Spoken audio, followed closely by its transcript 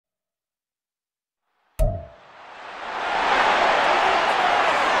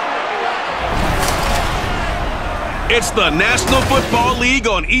It's the National Football League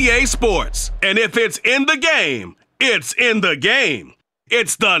on EA Sports. And if it's in the game, it's in the game.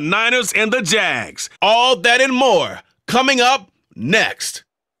 It's the Niners and the Jags. All that and more coming up next.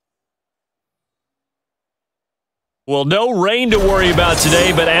 Well, no rain to worry about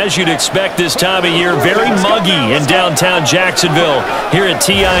today, but as you'd expect this time of year, very muggy in downtown Jacksonville here at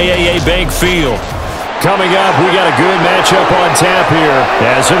TIAA Bank Field. Coming up, we got a good matchup on tap here,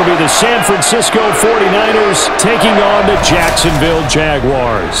 as it'll be the San Francisco 49ers taking on the Jacksonville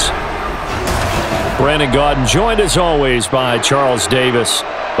Jaguars. Brandon Gaudin joined as always by Charles Davis.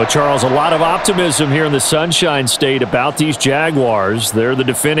 But, Charles, a lot of optimism here in the Sunshine State about these Jaguars. They're the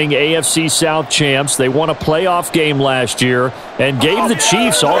defending AFC South champs. They won a playoff game last year and gave the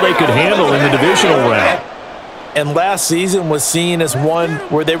Chiefs all they could handle in the divisional round. And last season was seen as one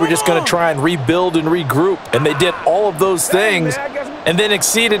where they were just going to try and rebuild and regroup. And they did all of those things and then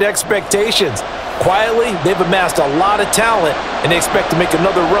exceeded expectations. Quietly, they've amassed a lot of talent, and they expect to make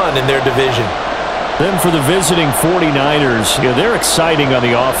another run in their division. Then for the visiting 49ers, they're exciting on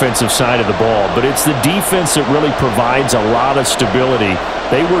the offensive side of the ball, but it's the defense that really provides a lot of stability.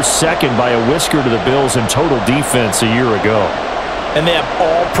 They were second by a whisker to the Bills in total defense a year ago. And they have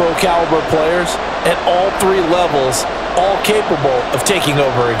all pro-caliber players at all three levels, all capable of taking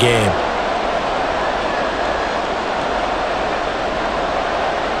over a game.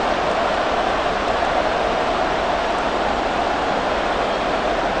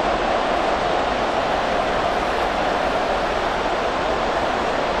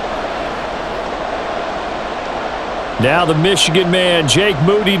 Now the Michigan man, Jake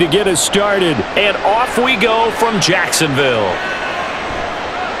Moody, to get us started. And off we go from Jacksonville.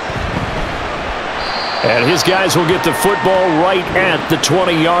 And his guys will get the football right at the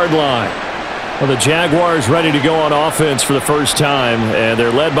 20-yard line. Well, the Jaguars ready to go on offense for the first time, and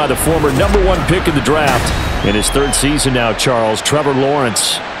they're led by the former #1 pick in the draft. In his third season now, Charles, Trevor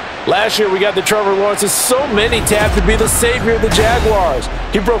Lawrence. Last year, we got the Trevor Lawrences. So many tapped to be the savior of the Jaguars.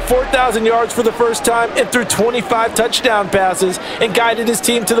 He broke 4,000 yards for the first time and threw 25 touchdown passes and guided his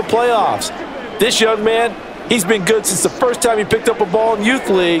team to the playoffs. This young man, he's been good since the first time he picked up a ball in Youth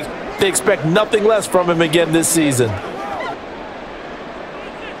League. They expect nothing less from him again this season.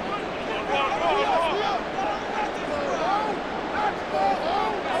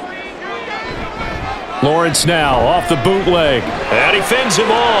 Lawrence now off the bootleg, and he fends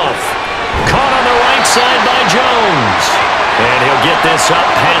him off. Caught on the right side by Jones. And he'll get this up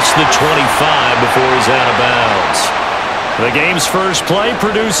past the 25 before he's out of bounds. The game's first play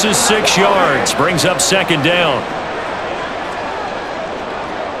produces 6 yards, brings up second down.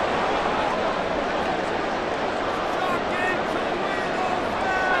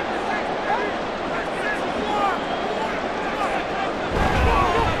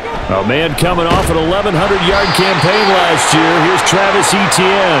 A man coming off an 1,100-yard campaign last year. Here's Travis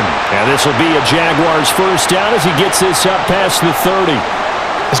Etienne. And this will be a Jaguars first down as he gets this up past the 30.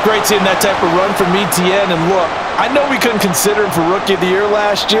 It's great seeing that type of run from Etienne. And look, I know we couldn't consider him for Rookie of the Year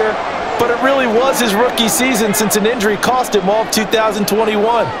last year, but it really was his rookie season since an injury cost him all of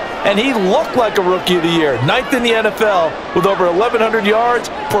 2021. And he looked like a Rookie of the Year, 9th in the NFL with over 1,100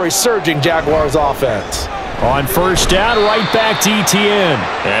 yards for a surging Jaguars offense. On first down, right back to Etienne.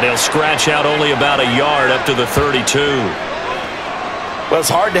 And he'll scratch out only about a yard up to the 32. Well, it's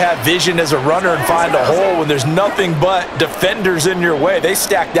hard to have vision as a runner and find a hole when there's nothing but defenders in your way. They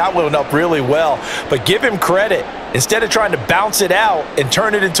stacked that one up really well. But give him credit. Instead of trying to bounce it out and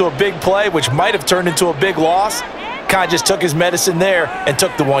turn it into a big play, which might have turned into a big loss, kind of just took his medicine there and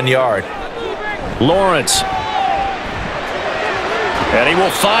took the 1 yard. Lawrence. And he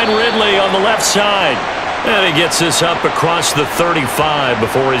will find Ridley on the left side. And he gets this up across the 35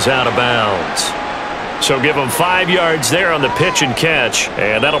 before he's out of bounds. So give him 5 yards there on the pitch and catch.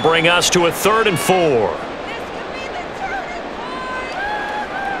 And that'll bring us to a 3rd and 4.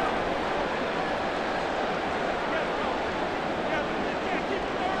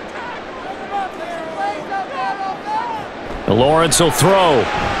 Lawrence will throw.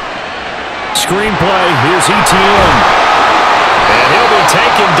 Screenplay. Here's Etienne. And he'll be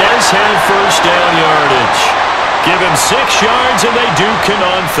taken. Does have first down yardage. Give him 6 yards, and they duke it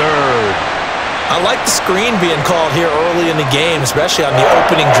on 3rd. I like the screen being called here early in the game, especially on the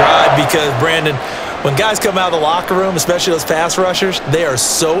opening drive, because, Brandon, when guys come out of the locker room, especially those pass rushers, they are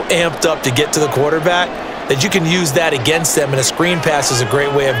so amped up to get to the quarterback that you can use that against them, and a screen pass is a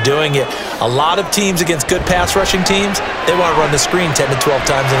great way of doing it. A lot of teams against good pass rushing teams, they want to run the screen 10 to 12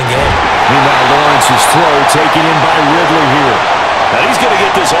 times in a game. Meanwhile, Lawrence's throw taken in by Ridley here. And he's going to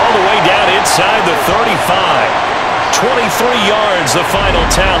get this all the way down inside the 35. 23 yards, the final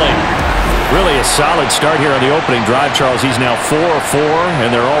tally. Really a solid start here on the opening drive, Charles. He's now 4-4,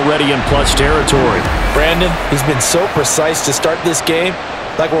 and they're already in plus territory. Brandon, he's been so precise to start this game,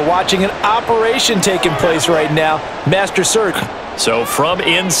 like we're watching an operation taking place right now. Master surgery. So from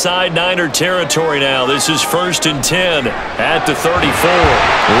inside Niner territory now, this is 1st and 10 at the 34.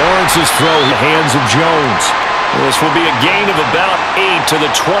 Lawrence's throw in the hands of Jones. This will be a gain of about 8 to the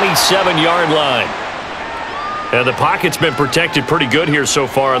 27-yard line. And the pocket's been protected pretty good here so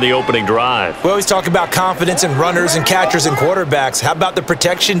far on the opening drive. We always talk about confidence in runners and catchers and quarterbacks. How about the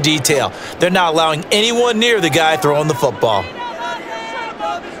protection detail? They're not allowing anyone near the guy throwing the football.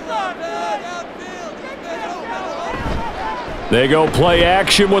 They go play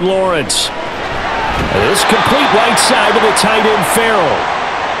action with Lawrence. This complete right side to the tight end Farrell.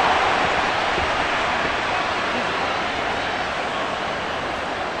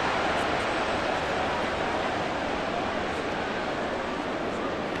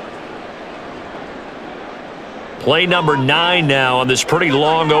 Play number 9 now on this pretty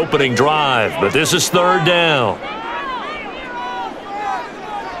long opening drive, but this is 3rd down.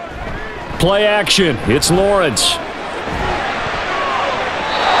 Play action. It's Lawrence.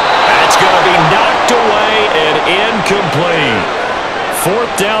 That's going to be knocked away and incomplete.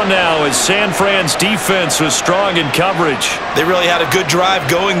 4th down now as San Fran's defense was strong in coverage. They really had a good drive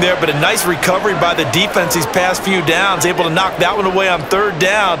going there, but a nice recovery by the defense these past few downs, able to knock that one away on 3rd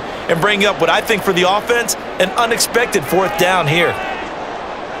down and bring up what I think for the offense, an unexpected 4th down here.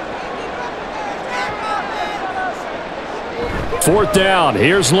 4th down.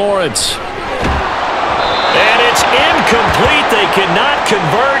 Here's Lawrence. And it's incomplete. They cannot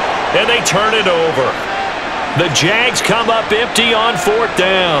convert, and they turn it over. The Jags come up empty on 4th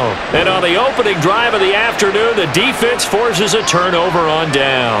down. And on the opening drive of the afternoon, the defense forces a turnover on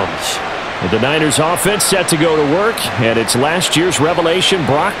downs. The Niners offense set to go to work, and it's last year's revelation,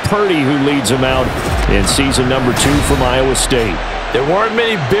 Brock Purdy, who leads them out in season number 2 from Iowa State. There weren't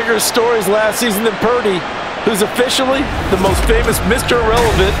many bigger stories last season than Purdy, who's officially the most famous Mr.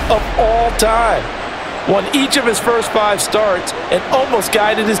 Irrelevant of all time. Won each of his first 5 starts and almost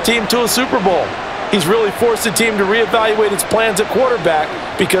guided his team to a Super Bowl. He's really forced the team to reevaluate its plans at quarterback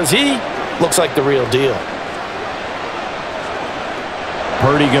because he looks like the real deal.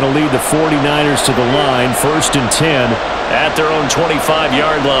 Purdy going to lead the 49ers to the line, 1st and 10 at their own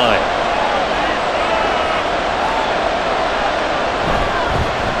 25-yard line.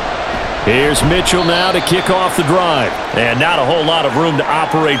 Here's Mitchell now to kick off the drive. And not a whole lot of room to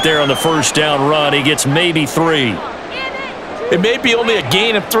operate there on the 1st down run. He gets maybe 3. It may be only a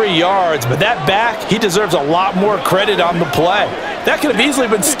gain of 3 yards, but that back, he deserves a lot more credit on the play. That could have easily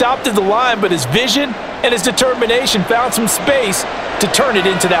been stopped at the line, but his vision and his determination found some space to turn it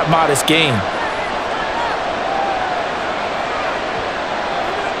into that modest gain.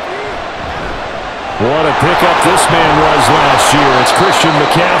 What a pickup this man was last year. It's Christian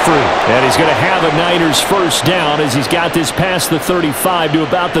McCaffrey, and he's going to have a Niners 1st down as he's got this past the 35 to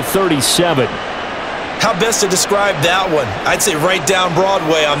about the 37. How best to describe that one? I'd say right down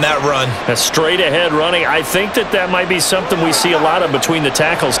Broadway on that run. A straight-ahead running. I think that might be something we see a lot of between the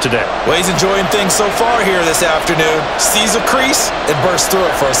tackles today. Well, he's enjoying things so far here this afternoon. Sees a crease and bursts through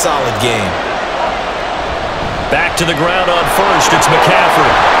it for a solid gain. Back to the ground on 1st. It's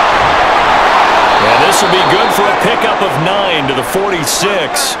McCaffrey. And this will be good for a pickup of 9 to the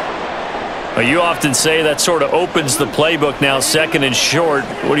 46. You often say that sort of opens the playbook now, 2nd and short.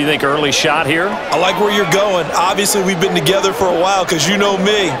 What do you think, early shot here? I like where you're going. Obviously, we've been together for a while because you know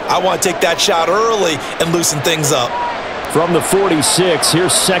me. I want to take that shot early and loosen things up. From the 46,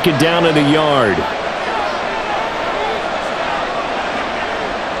 here's 2nd down and a yard.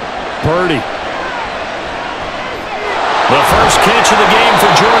 Purdy. The first catch of the game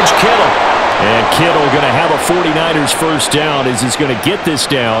for George Kittle. And Kittle going to have a 49ers 1st down as he's going to get this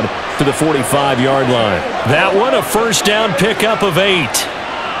down to the 45-yard line. That one, a 1st down pickup of 8.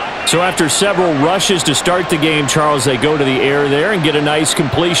 So after several rushes to start the game, Charles, they go to the air there and get a nice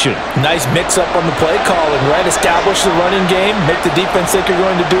completion. Nice mix-up on the play calling, right? Establish the running game, make the defense think you're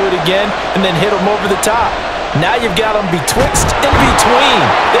going to do it again, and then hit them over the top. Now you've got them betwixt and between.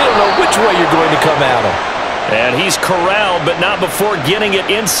 They don't know which way you're going to come at them. And he's corralled, but not before getting it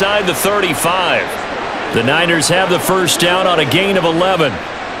inside the 35. The Niners have the 1st down on a gain of 11.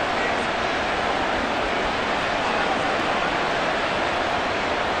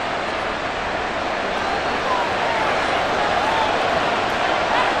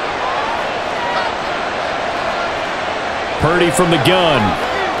 Purdy from the gun.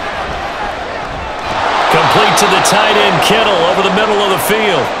 Complete to the tight end, Kittle, over the middle of the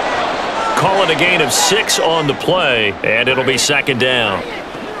field. Call it a gain of 6 on the play, and it'll be 2nd down.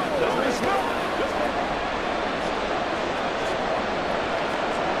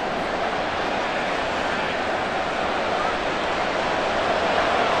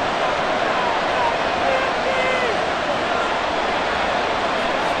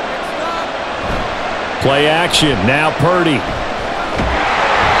 Play action. Now Purdy.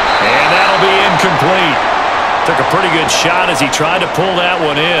 And that'll be incomplete. Took a pretty good shot as he tried to pull that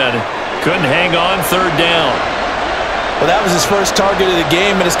one in. Couldn't hang on third down. Well, that was his first target of the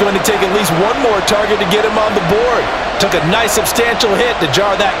game, and it's going to take at least one more target to get him on the board. Took a nice substantial hit to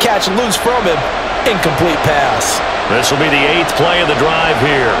jar that catch loose from him. Incomplete pass. This will be the 8th play of the drive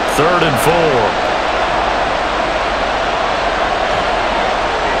here. 3rd and 4.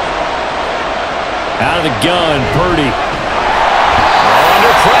 Out of the gun, Purdy.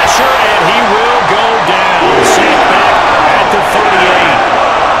 Under pressure, and he will go down. Safe back at the 38.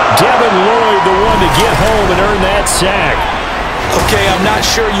 Devin Lloyd, the one to get home and earn that sack. Okay, I'm not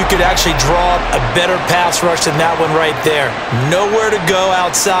sure you could actually draw up a better pass rush than that one right there. Nowhere to go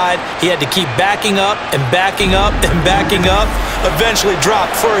outside. He had to keep backing up and backing up and backing up. Eventually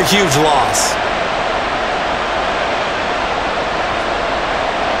dropped for a huge loss.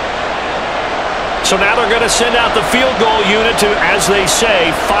 So now they're going to send out the field goal unit to, as they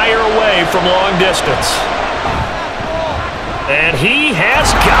say, fire away from long distance. And he has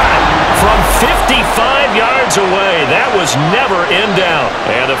got it from 55 yards away. That was never in doubt.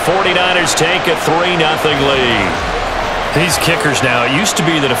 And the 49ers take a 3-0 lead. These kickers now, it used to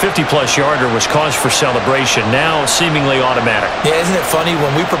be that a 50-plus yarder was cause for celebration. Now seemingly automatic. Yeah, isn't it funny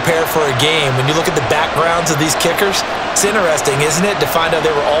when we prepare for a game, when you look at the backgrounds of these kickers, it's interesting, isn't it, to find out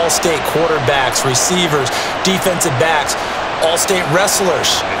they were all-state quarterbacks, receivers, defensive backs, all-state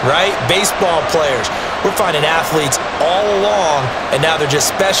wrestlers, right? Baseball players. We're finding athletes all along, and now they're just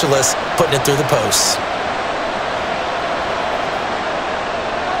specialists putting it through the posts.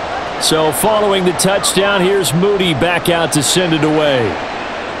 So following the touchdown, here's Moody back out to send it away.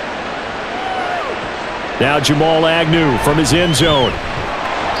 Now Jamal Agnew from his end zone.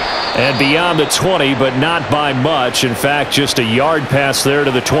 And beyond the 20, but not by much. In fact, just a yard pass there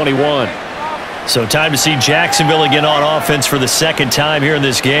to the 21. So time to see Jacksonville again on offense for the second time here in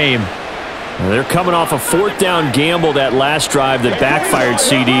this game. They're coming off a 4th down gamble that last drive that backfired,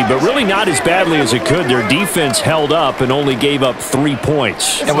 CD, but really not as badly as it could. Their defense held up and only gave up 3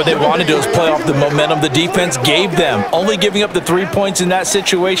 points. And what they wanted to do is play off the momentum the defense gave them. Only giving up the 3 points in that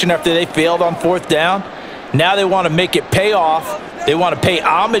situation after they failed on 4th down. Now they want to make it pay off. They want to pay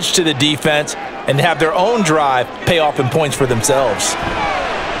homage to the defense and have their own drive pay off in points for themselves.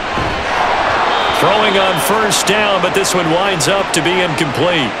 Throwing on 1st down, but this one winds up to be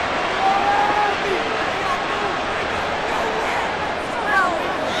incomplete.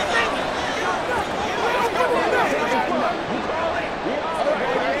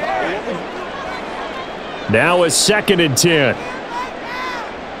 Now a 2nd and 10.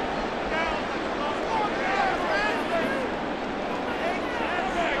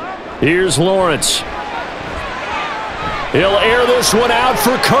 Here's Lawrence. He'll air this one out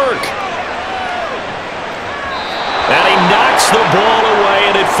for Kirk. And he knocks the ball away,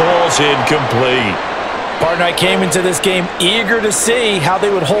 and it falls incomplete. Partner, I came into this game eager to see how they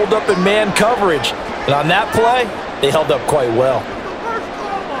would hold up in man coverage. And on that play, they held up quite well.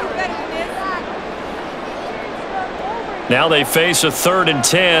 Now they face a 3rd and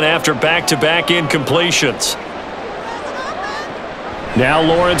 10 after back-to-back incompletions. Now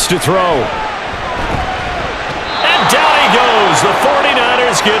Lawrence to throw. And down he goes. The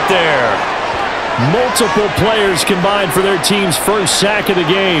 49ers get there. Multiple players combined for their team's first sack of the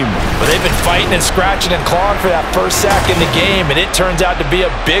game. But they've been fighting and scratching and clawing for that first sack in the game, and it turns out to be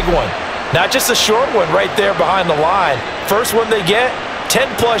a big one. Not just a short one right there behind the line. First one they get,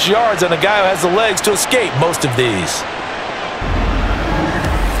 10-plus yards on a guy who has the legs to escape most of these.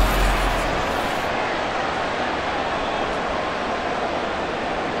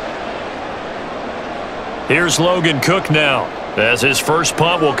 Here's Logan Cook now, as his first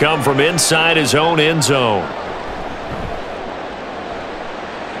punt will come from inside his own end zone.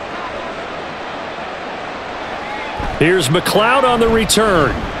 Here's McLeod on the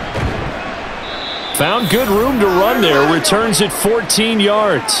return. Found good room to run there, returns it 14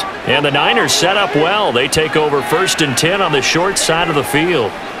 yards. And the Niners set up well. They take over 1st and 10 on the short side of the field.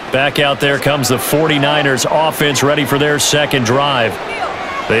 Back out there comes the 49ers offense ready for their second drive.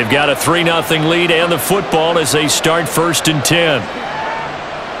 They've got a 3-0 lead and the football as they start 1st and 10.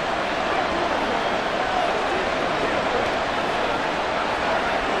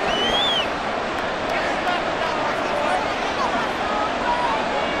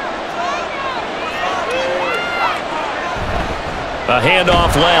 A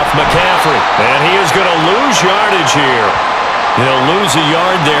handoff left, McCaffrey, and he is going to lose yardage here. He'll lose a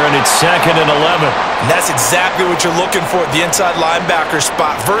yard there, and it's 2nd and 11. And that's exactly what you're looking for at the inside linebacker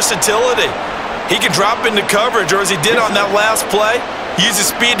spot. Versatility. He can drop into coverage, or as he did on that last play, Use his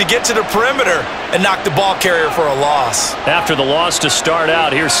speed to get to the perimeter and knock the ball carrier for a loss. After the loss to start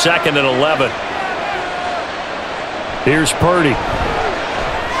out, here's 2nd and 11. Here's Purdy.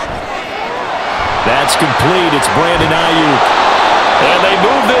 That's complete. It's Brandon Ayuk. And they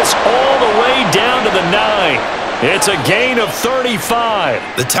move this all the way down to the 9. It's a gain of 35.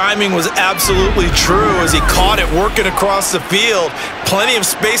 The timing was absolutely true as he caught it working across the field. Plenty of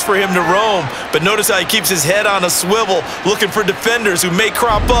space for him to roam, but notice how he keeps his head on a swivel looking for defenders who may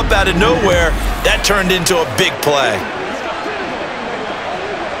crop up out of nowhere. That turned into a big play.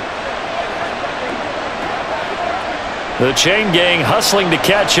 The chain gang hustling to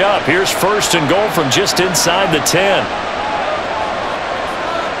catch up. Here's 1st and goal from just inside the 10.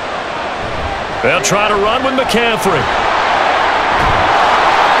 They'll try to run with McCaffrey.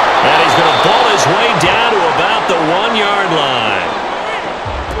 And he's going to ball his way down to about the 1-yard line.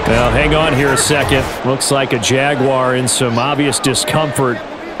 Now, hang on here a second. Looks like a Jaguar in some obvious discomfort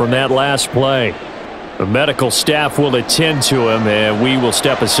from that last play. The medical staff will attend to him, and we will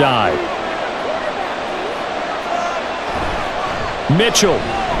step aside. Mitchell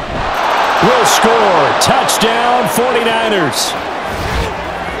will score. Touchdown, 49ers.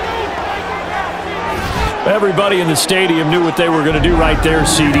 Everybody in the stadium knew what they were going to do right there,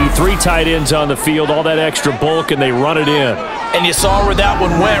 CD. 3 tight ends on the field, all that extra bulk, and they run it in. And you saw where that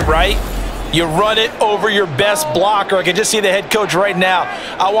one went, right? You run it over your best blocker. I can just see the head coach right now.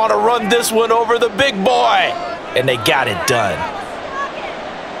 I want to run this one over the big boy. And they got it done.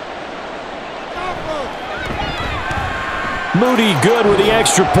 Moody good with the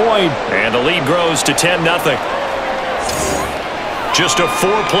extra point. And the lead grows to 10-0. Just a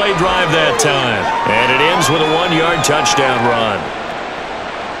 4-play drive that time. And it ends with a 1-yard touchdown run.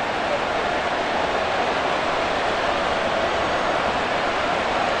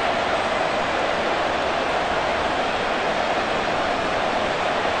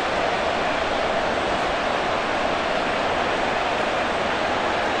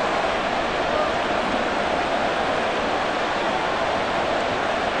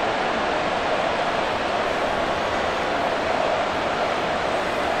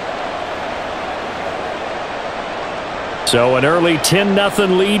 So an early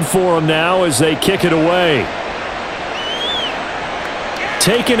 10-0 lead for them now as they kick it away.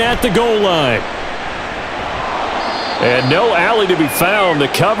 Taken at the goal line. And no alley to be found. The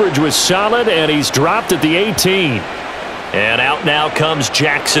coverage was solid, and he's dropped at the 18. And out now comes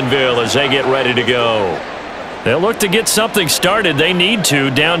Jacksonville as they get ready to go. They'll look to get something started. They need to,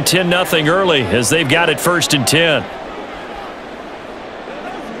 down 10-0 early as they've got it 1st and 10.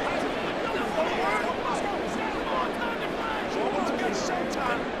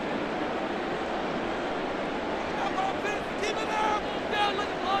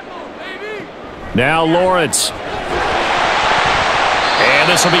 Now Lawrence. And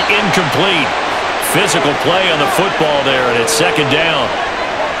this will be incomplete. Physical play on the football there, and it's 2nd down.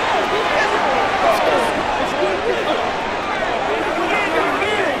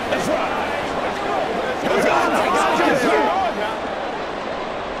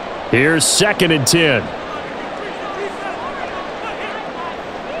 Here's 2nd and 10.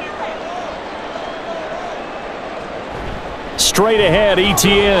 Straight ahead,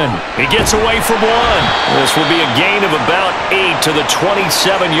 Etienne. He gets away from 1. This will be a gain of about 8 to the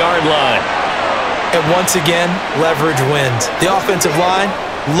 27-yard line. And once again, leverage wins. The offensive line,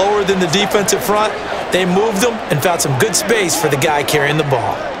 lower than the defensive front. They moved them and found some good space for the guy carrying the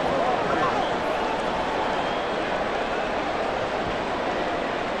ball.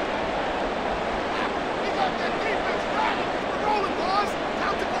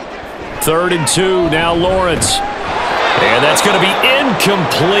 Third and 2, now Lawrence. And that's going to be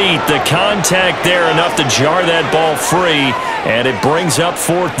incomplete. The contact there enough to jar that ball free, and it brings up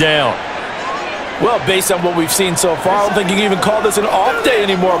 4th down. Well, based on what we've seen so far, I don't think you can even call this an off day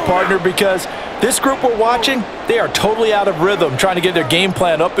anymore, partner, because this group we're watching, they are totally out of rhythm, trying to get their game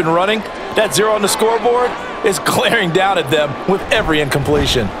plan up and running. That 0 on the scoreboard is glaring down at them with every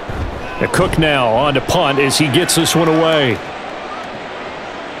incompletion. Cook now on to punt as he gets this one away.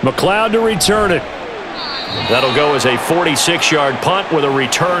 McLeod to return it. That'll go as a 46-yard punt with a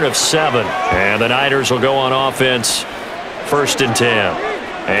return of 7. And the Niners will go on offense, 1st and 10.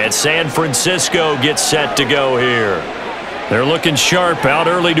 And San Francisco gets set to go here. They're looking sharp, out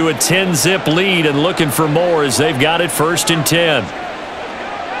early to a 10-zip lead and looking for more as they've got it 1st and 10.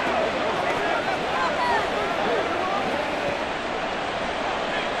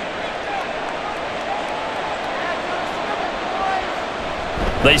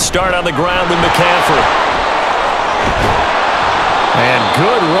 They start on the ground with McCaffrey. And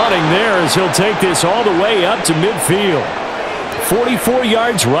good running there as he'll take this all the way up to midfield. 44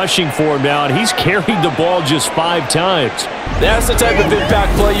 yards rushing for him now, and he's carried the ball just 5 times. That's the type of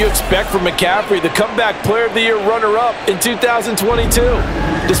impact play you expect from McCaffrey, the comeback player of the year runner-up in 2022.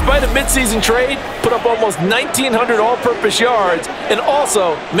 Despite a midseason trade, put up almost 1,900 all-purpose yards and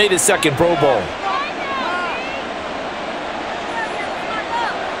also made his second Pro Bowl.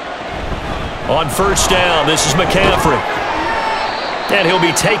 On first down, this is McCaffrey. And he'll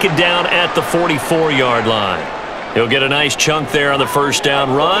be taken down at the 44-yard line. He'll get a nice chunk there on the first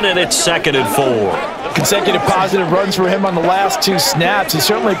down run, and it's 2nd and 4. Consecutive positive runs for him on the last 2 snaps. He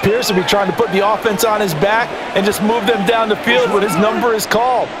certainly appears to be trying to put the offense on his back and just move them down the field when his number is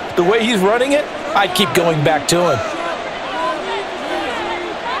called. The way he's running it, I'd keep going back to him.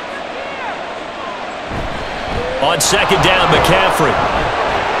 On 2nd down, McCaffrey.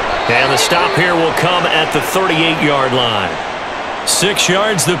 And the stop here will come at the 38-yard line. 6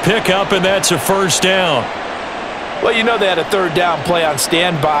 yards the pickup, and that's a first down. Well, you know they had a 3rd down play on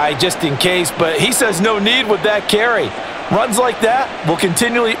standby just in case, but he says no need with that carry. Runs like that will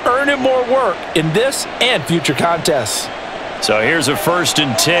continually earn him more work in this and future contests. So here's a 1st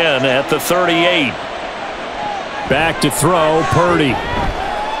and 10 at the 38. Back to throw, Purdy.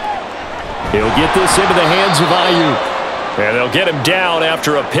 He'll get this into the hands of Ayuk. And they'll get him down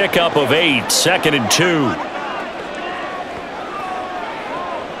after a pickup of 8, 2nd and 2.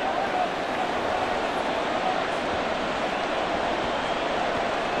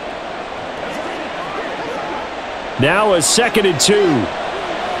 Now a 2nd and 2.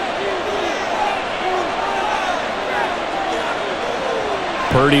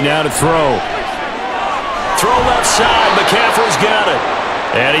 Purdy now to throw. Throw left side. McCaffrey's got it.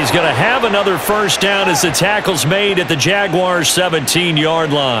 And he's going to have another first down as the tackle's made at the Jaguars'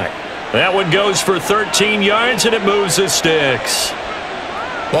 17-yard line. That one goes for 13 yards, and it moves the sticks.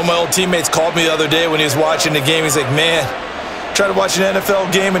 One of my old teammates called me the other day when he was watching the game. He's like, man, trying to watch an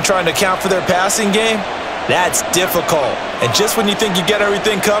NFL game and trying to account for their passing game? That's difficult. And just when you think you get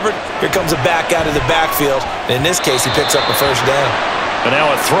everything covered, here comes a back out of the backfield. And in this case, he picks up a first down. And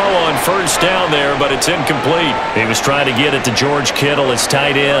now a throw on first down there, but it's incomplete. He was trying to get it to George Kittle, his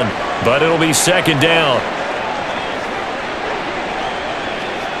tight end, but it'll be 2nd down.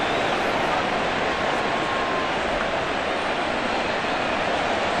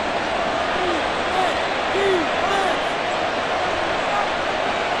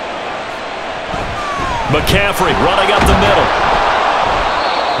 McCaffrey running up the middle.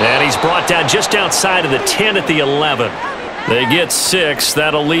 And he's brought down just outside of the 10 at the 11. They get 6.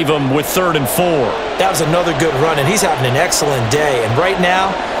 That'll leave them with 3rd and 4. That was another good run, and he's having an excellent day. And right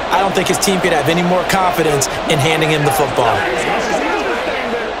now, I don't think his team could have any more confidence in handing him the football.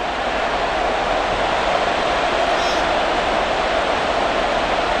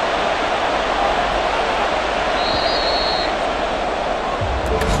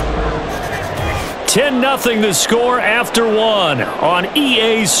 $10-0 the score after 1 on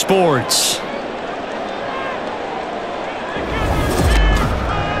EA Sports.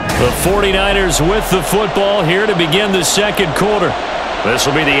 The 49ers with the football here to begin the 2nd quarter. This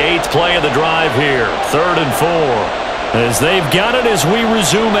will be the 8th play of the drive here. 3rd and 4. As they've got it as we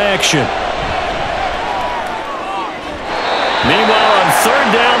resume action. Meanwhile, on 3rd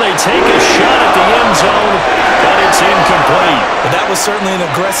down, they take a shot at the end zone, but it's incomplete. But that was certainly an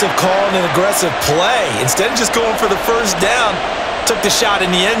aggressive call and an aggressive play. Instead of just going for the first down, took the shot in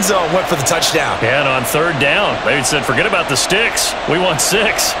the end zone, went for the touchdown. And on 3rd down, they said, forget about the sticks. We want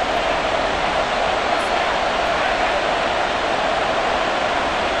 6.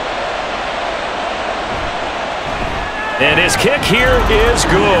 And his kick here is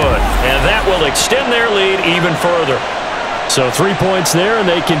good. And that will extend their lead even further. So 3 points there, and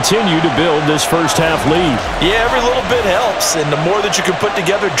they continue to build this first half lead. Yeah, every little bit helps. And the more that you can put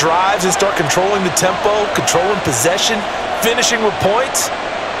together drives and start controlling the tempo, controlling possession, finishing with points,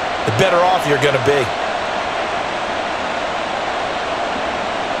 the better off you're going to be.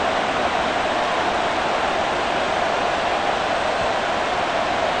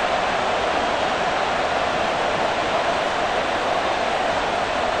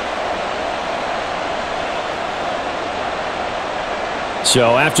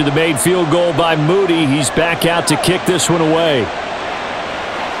 So after the made field goal by Moody, he's back out to kick this one away.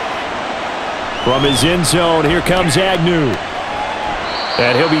 From his end zone, here comes Agnew.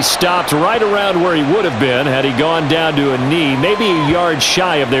 And he'll be stopped right around where he would have been had he gone down to a knee, maybe a yard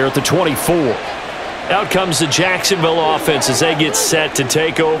shy of there at the 24. Out comes the Jacksonville offense as they get set to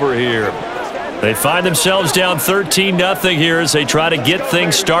take over here. They find themselves down 13-0 here as they try to get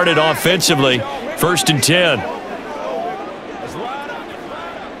things started offensively. 1st and 10.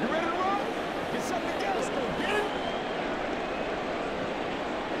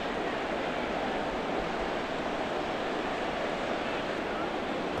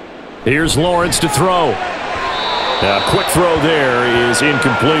 Here's Lawrence to throw. A quick throw there is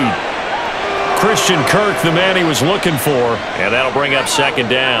incomplete. Christian Kirk, the man he was looking for, and that'll bring up second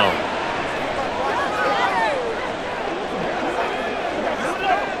down.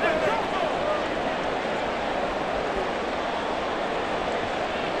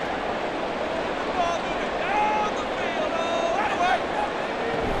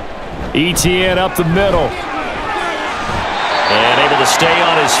 Etienne up the middle. And able to stay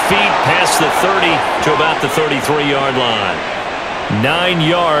on his feet past the 30 to about the 33-yard line. 9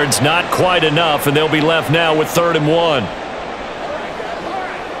 yards, not quite enough, and they'll be left now with 3rd and 1.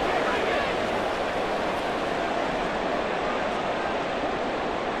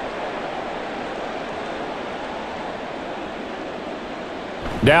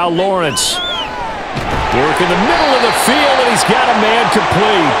 Now Lawrence. Work in the middle of the field, and he's got a man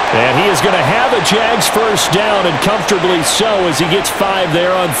complete. And he is going to have a Jags first down, and comfortably so, as he gets 5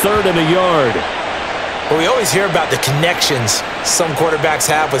 there on 3rd and a yard. Well, we always hear about the connections some quarterbacks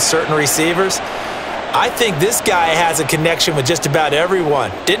have with certain receivers. I think this guy has a connection with just about everyone.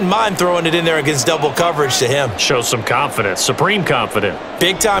 Didn't mind throwing it in there against double coverage to him. Shows some confidence, supreme confidence.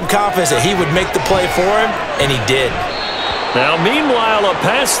 Big-time confidence that he would make the play for him, and he did. Now, meanwhile, a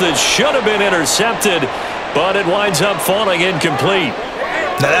pass that should have been intercepted, but it winds up falling incomplete.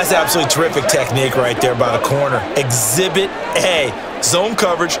 Now, that's absolutely terrific technique right there by the corner. Exhibit A. Zone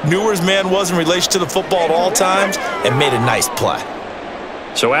coverage, knew where his man was in relation to the football at all times, and made a nice play.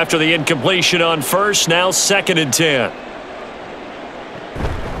 So after the incompletion on first, now 2nd and 10.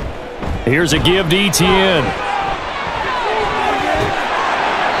 Here's a give to Etienne.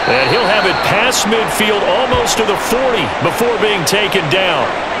 And he'll have it past midfield almost to the 40 before being taken down.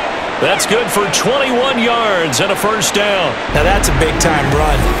 That's good for 21 yards and a first down. Now that's a big-time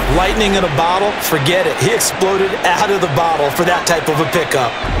run. Lightning in a bottle, forget it. He exploded out of the bottle for that type of a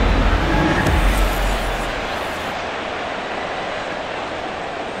pickup.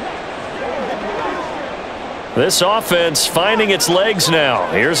 This offense finding its legs now.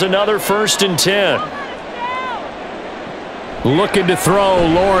 Here's another 1st and 10. Looking to throw,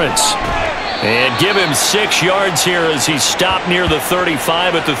 Lawrence. And give him 6 yards here as he stopped near the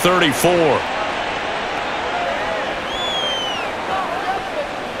 35 at the 34.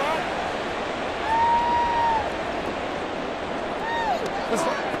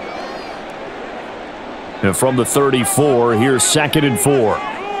 And from the 34, here's 2nd and 4.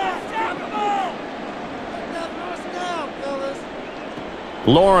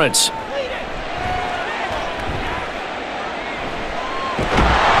 Lawrence.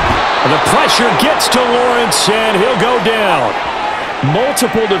 The pressure gets to Lawrence, and he'll go down.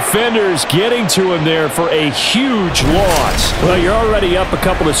 Multiple defenders getting to him there for a huge loss. Well, you're already up a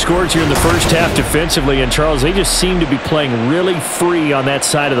couple of scores here in the first half defensively, and Charles, they just seem to be playing really free on that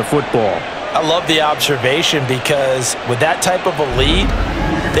side of the football. I love the observation because with that type of a lead,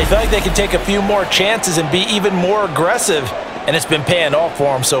 they feel like they can take a few more chances and be even more aggressive, and it's been paying off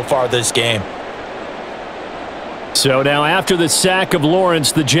for them so far this game. So now after the sack of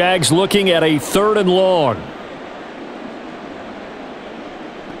Lawrence, the Jags looking at a 3rd and long.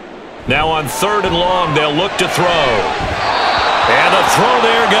 Now on 3rd and long, they'll look to throw. And the throw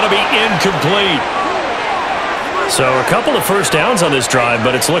there going to be incomplete. So a couple of first downs on this drive,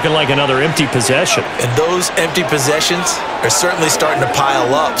 but it's looking like another empty possession. And those empty possessions are certainly starting to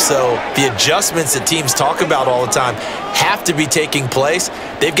pile up. So the adjustments that teams talk about all the time have to be taking place.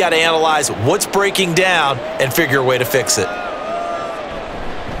 They've got to analyze what's breaking down and figure a way to fix it.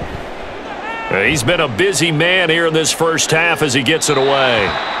 He's been a busy man here in this first half as he gets it away.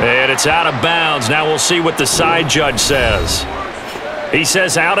 And it's out of bounds. Now we'll see what the side judge says. He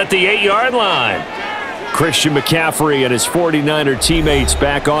says out at the 8-yard line. Christian McCaffrey and his 49er teammates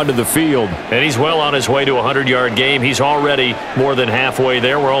back onto the field. And he's well on his way to a 100-yard game. He's already more than halfway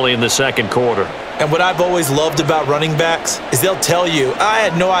there. We're only in the 2nd quarter. And what I've always loved about running backs is they'll tell you, I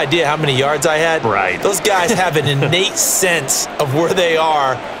had no idea how many yards I had. Right. Those guys have an innate sense of where they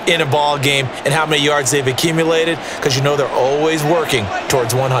are in a ball game and how many yards they've accumulated because you know they're always working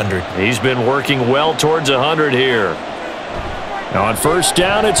towards 100. He's been working well towards 100 here. Now on first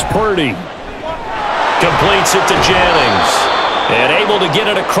down, it's Purdy. Completes it to Jennings. And able to get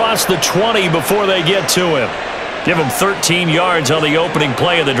it across the 20 before they get to him. Give him 13 yards on the opening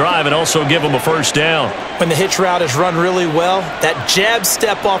play of the drive and also give him a first down. When the hitch route is run really well, that jab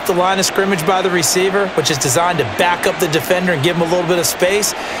step off the line of scrimmage by the receiver, which is designed to back up the defender and give him a little bit of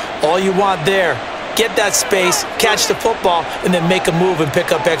space, all you want there, get that space, catch the football, and then make a move and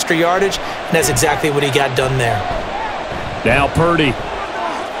pick up extra yardage. And that's exactly what he got done there. Now Purdy.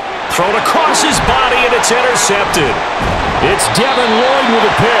 thrown across his body, and it's intercepted. It's Devin Lloyd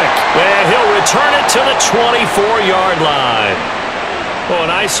with a pick, and he'll return it to the 24-yard line. Oh, and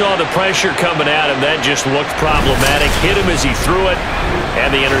I saw the pressure coming at him. That just looked problematic. Hit him as he threw it,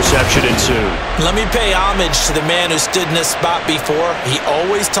 and the interception ensued. Let me pay homage to the man who stood in this spot before. He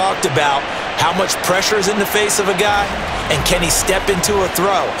always talked about how much pressure is in the face of a guy, and can he step into a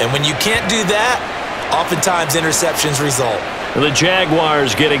throw. And when you can't do that, oftentimes interceptions result. The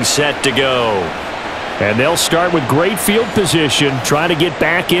Jaguars getting set to go. And they'll start with great field position, trying to get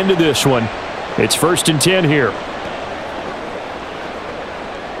back into this one. It's 1st and 10 here.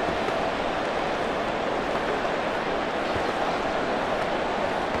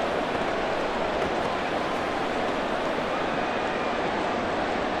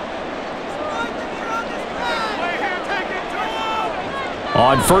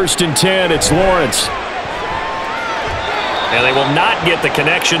 On 1st and 10, it's Lawrence. And they will not get the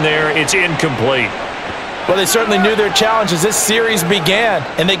connection there. It's incomplete. Well, they certainly knew their challenge as this series began,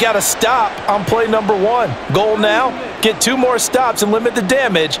 and they got to stop on play number 1. Goal now, get 2 more stops and limit the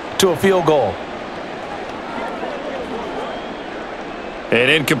damage to a field goal. An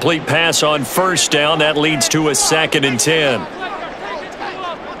incomplete pass on 1st down. That leads to a 2nd and 10.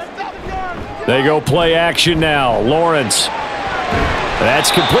 They go play action now. Lawrence.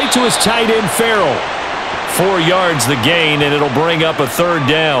 That's complete to his tight end, Farrell. 4 yards the gain, and it'll bring up a 3rd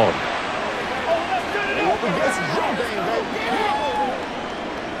down.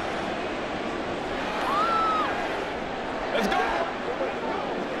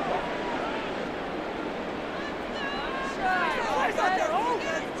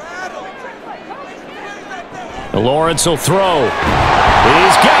 Lawrence will throw.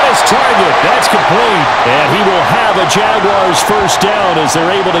 He's got his target. That's complete. And he will have a Jaguars 1st down as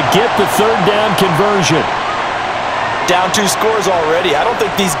they're able to get the 3rd down conversion. Down 2 scores already. I don't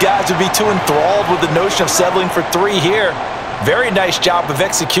think these guys would be too enthralled with the notion of settling for 3 here. Very nice job of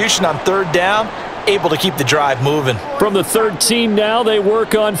execution on 3rd down. Able to keep the drive moving. From the 13 now, they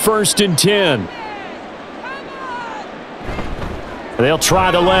work on 1st and 10. They'll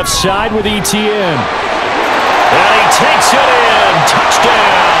try the left side with ETN. And he takes it in.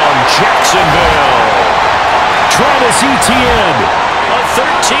 Touchdown, Jacksonville. Travis Etienne, a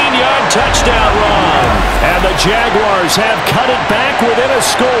 13-yard touchdown run. And the Jaguars have cut it back within a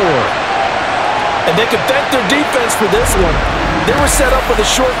score. And they can thank their defense for this one. They were set up with a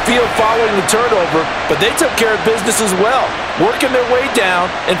short field following the turnover, but they took care of business as well, working their way down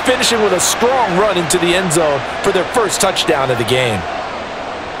and finishing with a strong run into the end zone for their 1st touchdown of the game.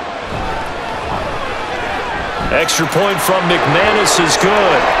 Extra point from McManus is good,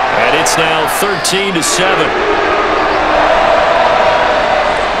 and it's now 13-7.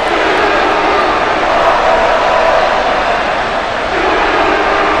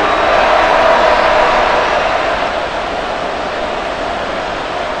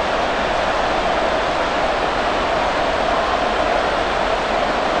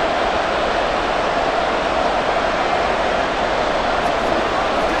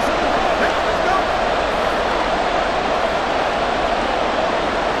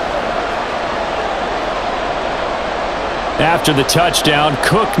 After the touchdown,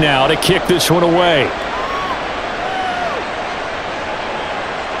 Cook now to kick this one away.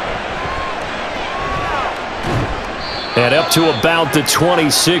 And up to about the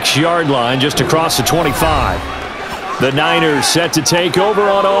 26-yard line, just across the 25. The Niners set to take over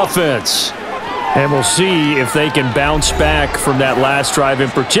on offense. And we'll see if they can bounce back from that last drive. In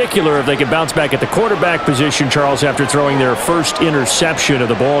particular, if they can bounce back at the quarterback position, Charles, after throwing their 1st interception of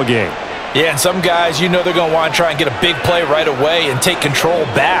the ball game. Yeah, and some guys, you know they're going to want to try and get a big play right away and take control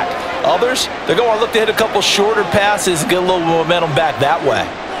back. Others, they're going to look to hit a couple shorter passes and get a little momentum back that way.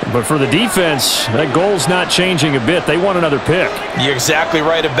 But for the defense, that goal's not changing a bit. They want another pick. You're exactly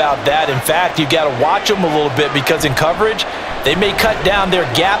right about that. In fact, you got to watch them a little bit because in coverage, they may cut down their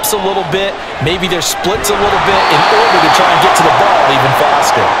gaps a little bit, maybe their splits a little bit in order to try and get to the ball even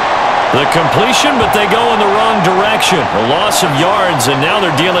faster. The completion, but they go in the wrong direction. A loss of yards, and now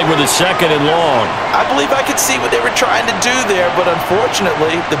they're dealing with a 2nd and long. I believe I could see what they were trying to do there, but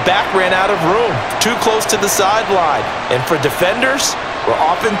unfortunately, the back ran out of room. Too close to the sideline. And for defenders, we're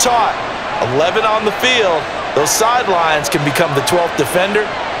often taught, 11 on the field, those sidelines can become the 12th defender.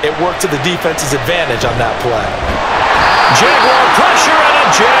 It worked to the defense's advantage on that play. Jaguar pressure and a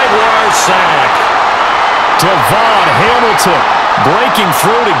Jaguar sack. Devon Hamilton breaking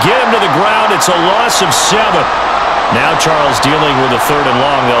through to get him to the ground. It's a loss of 7. Now Charles dealing with a 3rd and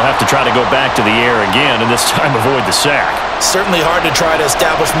long. They'll have to try to go back to the air again, and this time avoid the sack. Certainly hard to try to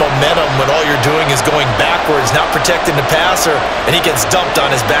establish momentum when all you're doing is going backwards, not protecting the passer, and he gets dumped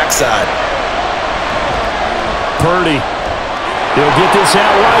on his backside. Purdy. He'll get this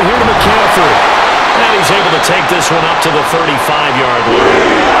out right here to McCaffrey. And he's able to take this one up to the 35-yard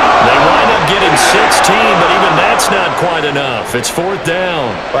line. They wind up getting 16, but even that's not quite enough. It's 4th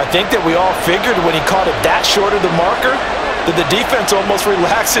down. Well, I think that we all figured when he caught it that short of the marker that the defense almost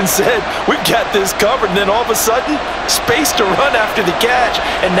relaxed and said, we've got this covered. And then all of a sudden, space to run after the catch.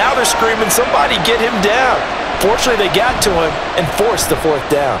 And now they're screaming, somebody get him down. Fortunately, they got to him and forced the 4th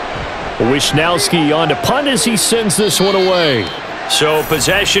down. Wisnowski on to punt as he sends this one away. So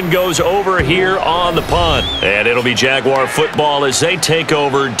possession goes over here on the punt. And it'll be Jaguar football as they take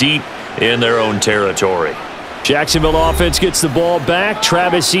over deep in their own territory. Jacksonville offense gets the ball back.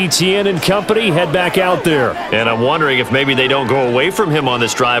 Travis Etienne and company head back out there. And I'm wondering if maybe they don't go away from him on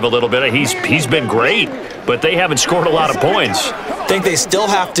this drive a little bit. He's been great, but they haven't scored a lot of points. I think they still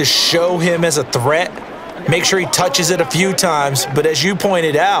have to show him as a threat. Make sure he touches it a few times. But as you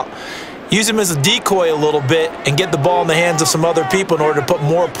pointed out, use him as a decoy a little bit and get the ball in the hands of some other people in order to put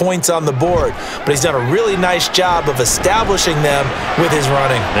more points on the board. But he's done a really nice job of establishing them with his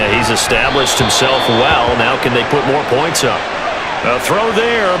running. Yeah, he's established himself well. Now can they put more points up? A throw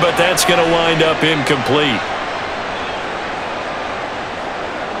there, but that's going to wind up incomplete.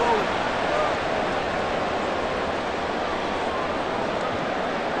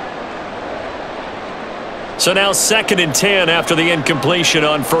 So now 2nd and 10 after the incompletion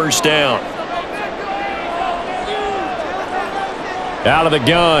on 1st down. Out of the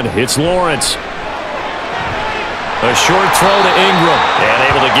gun, it's Lawrence. A short throw to Ingram. And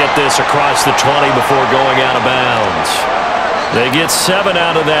able to get this across the 20 before going out of bounds. They get 7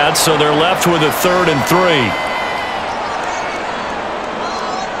 out of that, so they're left with a 3rd and 3.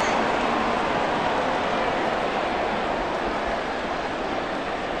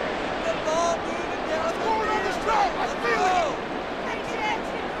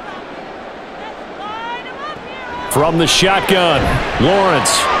 From the shotgun,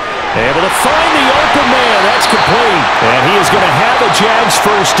 Lawrence able to find the open man. That's complete. And he is going to have a Jags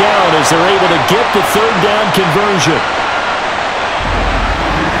 1st down as they're able to get the 3rd down conversion.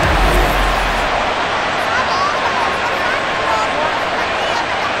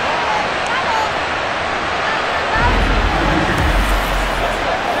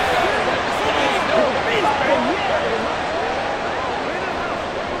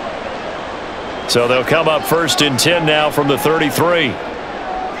 So they'll come up 1st and 10 now from the 33.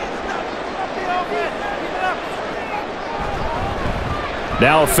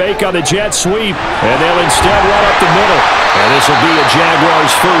 Now a fake on the jet sweep, and they'll instead run up the middle. And this will be a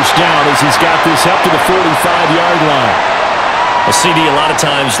Jaguars 1st down as he's got this up to the 45-yard line. Well, CD, a lot of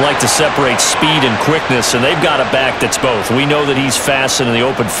times like to separate speed and quickness, and they've got a back that's both. We know that he's fast in the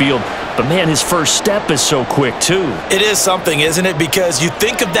open field, but, man, his first step is so quick, too. It is something, isn't it? Because you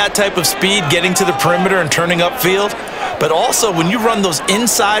think of that type of speed getting to the perimeter and turning upfield, but also when you run those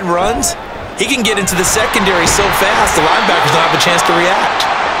inside runs, he can get into the secondary so fast the linebackers don't have a chance to react.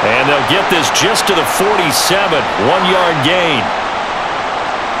 And they'll get this just to the 47, 1-yard gain.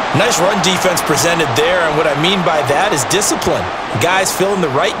 Nice run defense presented there, and what I mean by that is discipline. Guys filling the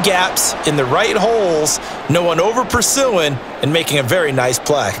right gaps in the right holes, no one over-pursuing, and making a very nice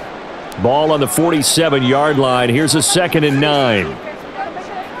play. Ball on the 47-yard line. Here's a 2nd and 9.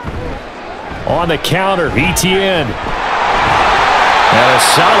 On the counter, Etienne. And a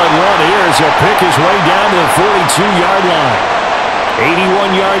solid run here as he'll pick his way down to the 42-yard line.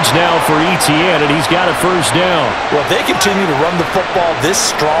 81 yards now for Etienne, and he's got a 1st down. Well, if they continue to run the football this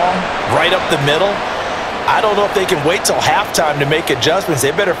strong, right up the middle, I don't know if they can wait till halftime to make adjustments.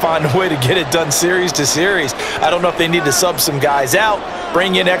 They better find a way to get it done series to series. I don't know if they need to sub some guys out,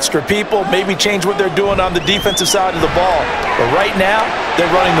 bring in extra people, maybe change what they're doing on the defensive side of the ball. But right now, they're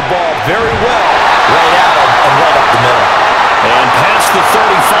running the ball very well right at him and right up the middle. And past the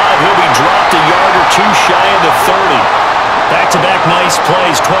 35, he'll be dropped a yard or two shy of the 30. Back-to-back nice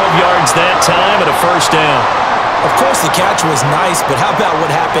plays, 12 yards that time and a 1st down. Of course, the catch was nice, but how about what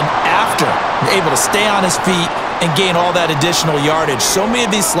happened after? Able to stay on his feet and gain all that additional yardage. So many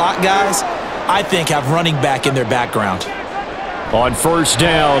of these slot guys, I think, have running back in their background. On 1st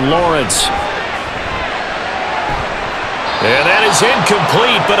down, Lawrence. And that is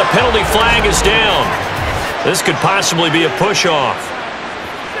incomplete, but a penalty flag is down. This could possibly be a push-off.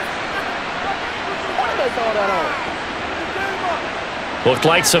 Looked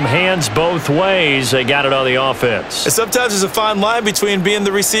like some hands both ways. They got it on the offense. And sometimes there's a fine line between being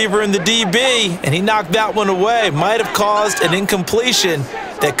the receiver and the DB, and he knocked that one away. Might have caused an incompletion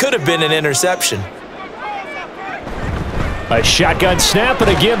that could have been an interception. A shotgun snap, and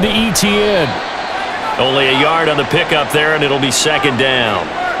again to ETN. Only a yard on the pickup there, and it'll be second down.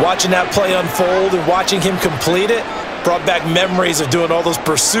 Watching that play unfold and watching him complete it brought back memories of doing all those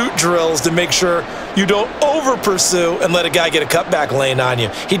pursuit drills to make sure you don't over-pursue and let a guy get a cutback lane on you.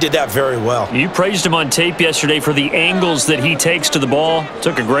 He did that very well. You praised him on tape yesterday for the angles that he takes to the ball.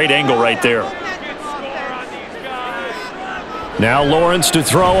 Took a great angle right there. Now Lawrence to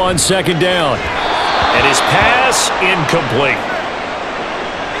throw on second down. And his pass incomplete.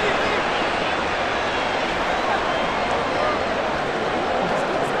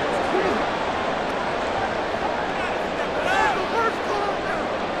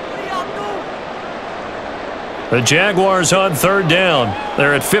 The Jaguars on third down.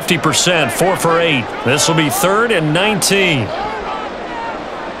 They're at 50%, 4 for 8. This will be 3rd and 19.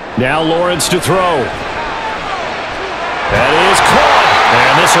 Now Lawrence to throw. That is caught.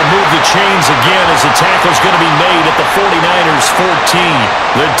 And this will move the chains again as the tackle's going to be made at the 49ers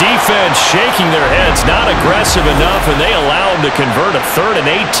 14. The defense shaking their heads, not aggressive enough, and they allow them to convert a 3rd and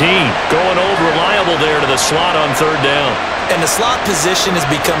 18. Going old reliable there to the slot on third down. And the slot position has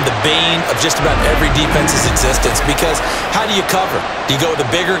become the bane of just about every defense's existence because how do you cover? Do you go with a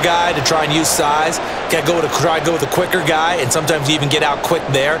bigger guy to try and use size? Got to try to go with a quicker guy, and sometimes you even get out quick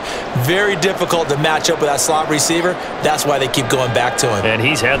there. Very difficult to match up with that slot receiver. That's why they keep going back to him. And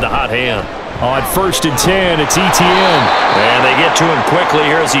he's had the hot hand. On 1st and 10, it's ETN. And they get to him quickly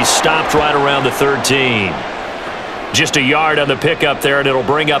here as he's stopped right around the 13. Just a yard on the pickup there, and it'll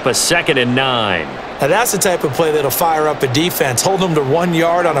bring up a 2nd and 9. Now that's the type of play that'll fire up a defense. Hold them to 1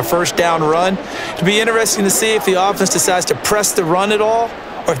 yard on a first down run. It'll be interesting to see if the offense decides to press the run at all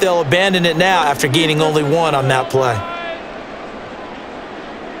or if they'll abandon it now after gaining only 1 on that play.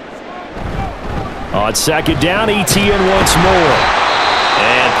 On 2nd down, ETN once more.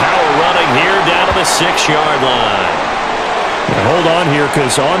 And power running here down to the 6-yard line. Now hold on here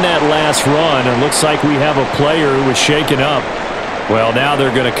because on that last run, it looks like we have a player who was shaken up. Well, now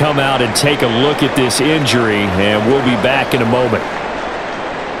they're going to come out and take a look at this injury, and we'll be back in a moment.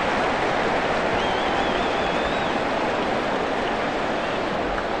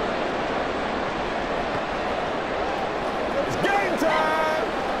 It's game time.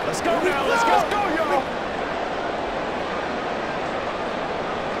 Let's go now. Let's go, y'all.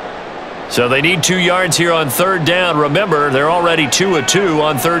 So they need 2 yards here on third down. Remember, they're already 2 of 2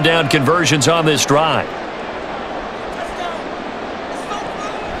 on third down conversions on this drive.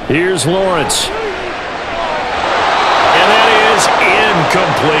 Here's Lawrence. And that is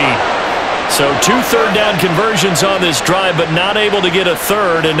incomplete. So 2 third down conversions on this drive, but not able to get a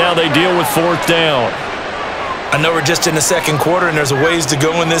third, and now they deal with 4th down. I know we're just in the 2nd quarter and there's a ways to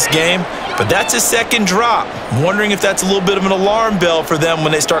go in this game, but that's a 2nd drop. I'm wondering if that's a little bit of an alarm bell for them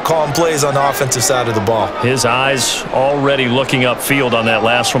when they start calling plays on the offensive side of the ball. His eyes already looking upfield on that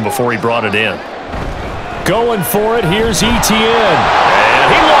last one before he brought it in. Going for it, here's ETN. And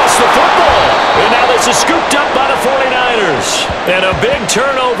he lost the football. And now this is scooped up by the 49ers. And a big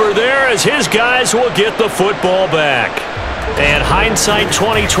turnover there as his guys will get the football back. And hindsight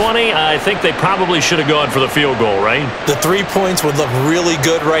 2020, I think they probably should have gone for the field goal, right? The 3 points would look really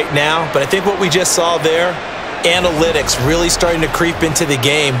good right now, but I think what we just saw there, analytics really starting to creep into the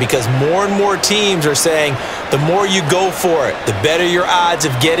game because more and more teams are saying the more you go for it, the better your odds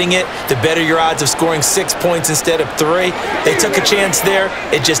of getting it, the better your odds of scoring 6 points instead of 3. They took a chance there.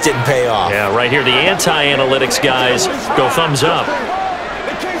 It just didn't pay off. Yeah, right here, the anti-analytics guys go thumbs up.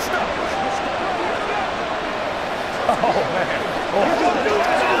 They can't stop. Oh, man.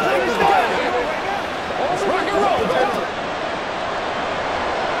 Let's rock and roll, baby.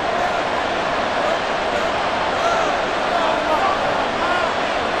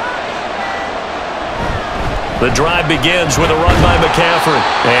 The drive begins with a run by McCaffrey.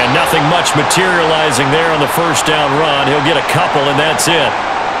 And nothing much materializing there on the first down run. He'll get a couple, and that's it.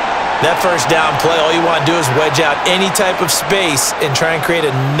 That first down play, all you want to do is wedge out any type of space and try and create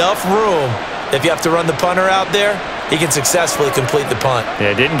enough room. If you have to run the punter out there, he can successfully complete the punt.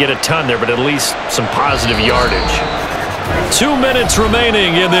 Yeah, didn't get a ton there, but at least some positive yardage. 2 minutes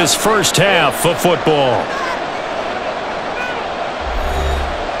remaining in this first half of football.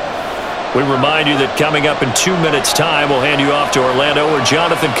 We remind you that coming up in 2 minutes' time, we'll hand you off to Orlando, where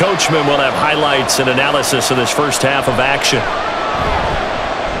Jonathan Coachman will have highlights and analysis of this first half of action.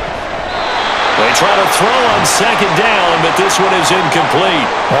 They try to throw on second down, but this one is incomplete.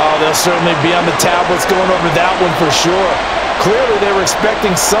 Oh, they'll certainly be on the tablets going over that one for sure. Clearly, they were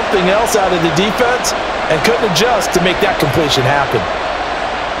expecting something else out of the defense and couldn't adjust to make that completion happen.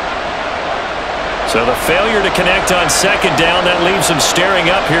 So the failure to connect on second down, that leaves them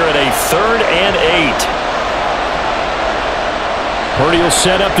staring up here at a 3rd and 8. Purdy will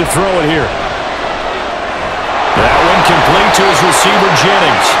set up to throw it here. That one complete to his receiver,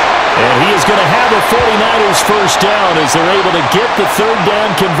 Jennings. And he is going to have a 49ers first down as they're able to get the 3rd down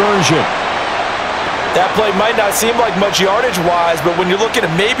conversion. That play might not seem like much yardage-wise, but when you're looking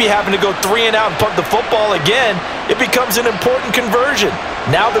at maybe having to go 3 and out and punt the football again, it becomes an important conversion.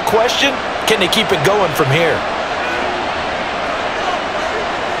 Now the question, can they keep it going from here?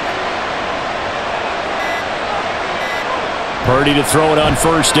 Purdy to throw it on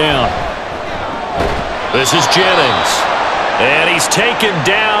first down. This is Jennings. And he's taken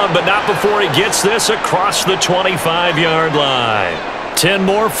down, but not before he gets this across the 25-yard line. 10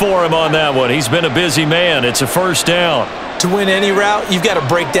 more for him on that one. He's been a busy man. It's a first down. To win any route, you've got to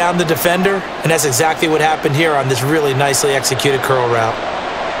break down the defender, and that's exactly what happened here on this really nicely executed curl route.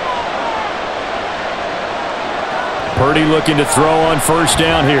 Purdy looking to throw on first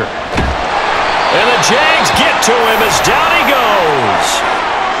down here. And the Jags get to him as down he goes.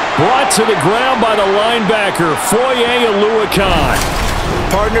 Brought to the ground by the linebacker, Foye Oluokun.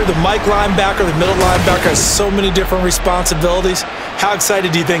 Partner, the Mike linebacker, the middle linebacker has so many different responsibilities. How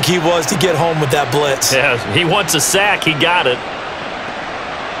excited do you think he was to get home with that blitz? Yeah, he wants a sack. He got it.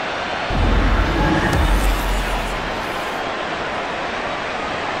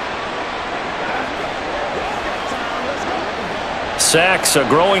 Sacks, a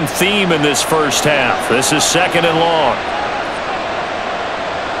growing theme in this first half. This is 2nd and long.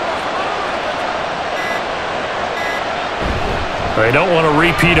 They don't want to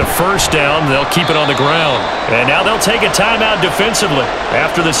repeat a first down. They'll keep it on the ground. And now they'll take a timeout defensively.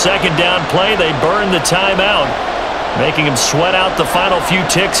 After the 2nd down play, they burn the timeout, making them sweat out the final few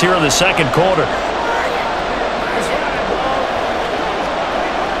ticks here in the 2nd quarter.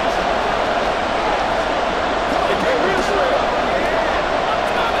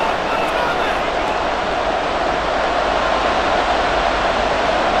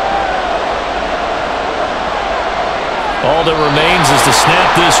 All that remains is to snap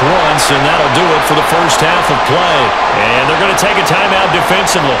this once, and that'll do it for the first half of play. And they're going to take a timeout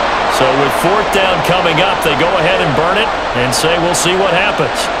defensively. So with 4th down coming up, they go ahead and burn it and say we'll see what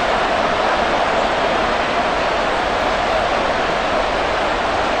happens.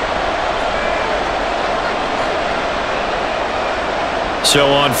 So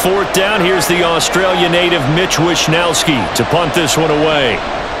on 4th down, here's the Australia native Mitch Wishnowsky to punt this one away.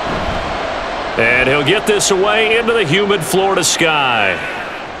 And he'll get this away into the humid Florida sky.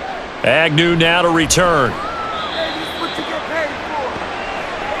 Agnew now to return.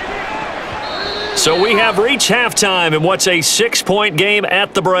 So we have reached halftime in what's a 6-point game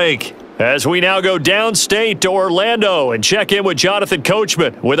at the break. As we now go downstate to Orlando and check in with Jonathan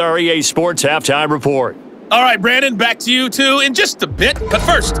Coachman with our EA Sports Halftime Report. All right, Brandon, back to you, too, in just a bit. But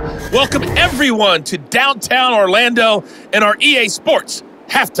first, welcome everyone to downtown Orlando and our EA Sports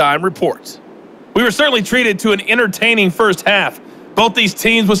Halftime Report. We were certainly treated to an entertaining first half. Both these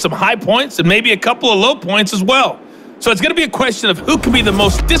teams with some high points and maybe a couple of low points as well. So it's going to be a question of who can be the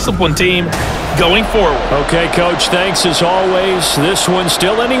most disciplined team going forward. Okay, Coach, thanks as always. This one's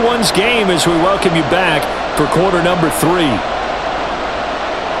still anyone's game as we welcome you back for quarter number 3.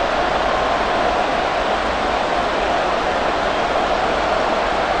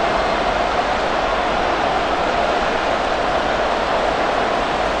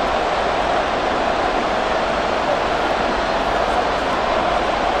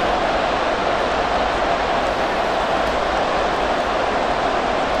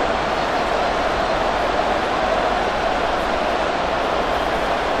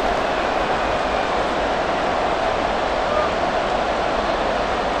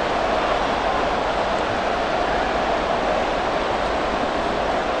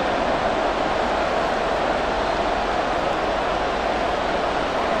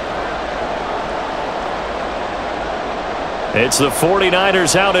 It's the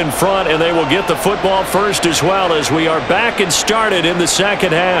 49ers out in front, and they will get the football first as well as we are back and started in the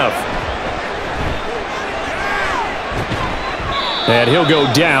second half. And he'll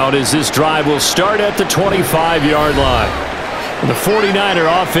go down as this drive will start at the 25-yard line. The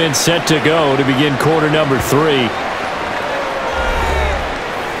 49er offense set to go to begin quarter number 3.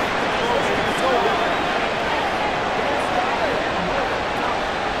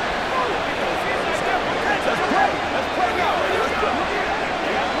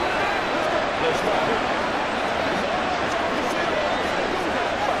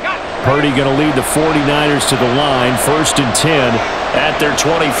 Purdy going to lead the 49ers to the line, 1st and 10 at their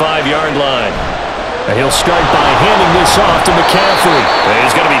 25-yard line. He'll start by handing this off to McCaffrey.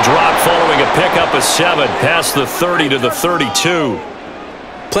 He's going to be dropped following a pickup of 7 past the 30 to the 32.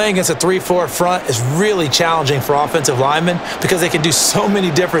 Playing against a 3-4 front is really challenging for offensive linemen because they can do so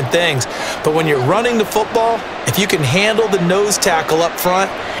many different things. But when you're running the football, if you can handle the nose tackle up front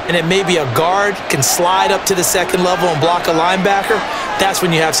and it may be a guard can slide up to the second level and block a linebacker, that's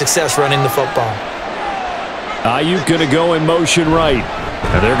when you have success running the football. Ayuk going to go in motion right.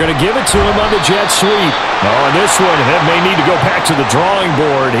 And they're going to give it to him on the jet sweep. Oh, and this one may need to go back to the drawing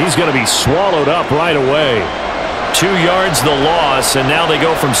board. He's going to be swallowed up right away. 2 yards the loss, and now they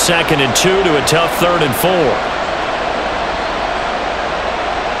go from 2nd and 2 to a tough 3rd and 4.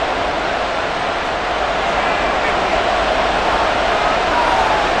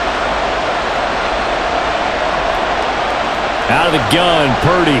 Out of the gun,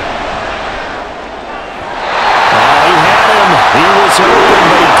 Purdy. He had him. He was open,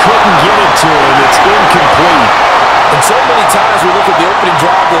 but he couldn't get it to him. It's incomplete. And so many times we look at the opening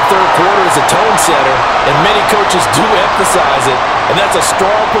drive of the third quarter as a tone setter, and many coaches do emphasize it. And that's a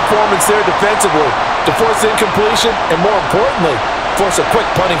strong performance there defensively to force incompletion and, more importantly, force a quick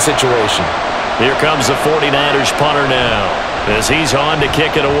punting situation. Here comes the 49ers punter now as he's on to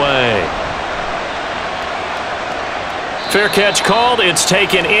kick it away. Fair catch called. It's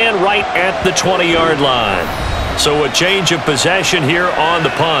taken in right at the 20-yard line. So a change of possession here on the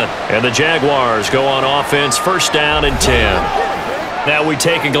punt. And the Jaguars go on offense, 1st down and 10. Now we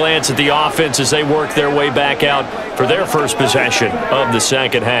take a glance at the offense as they work their way back out for their first possession of the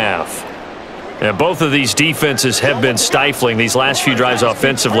second half. And both of these defenses have been stifling these last few drives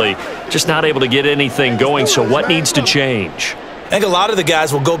offensively, just not able to get anything going. So what needs to change? I think a lot of the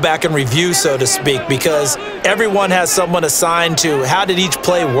guys will go back and review, so to speak, because everyone has someone assigned to how did each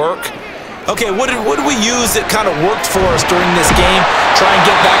play work. Okay, what did we use that kind of worked for us during this game? Try and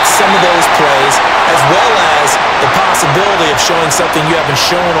get back to some of those plays, as well as the possibility of showing something you haven't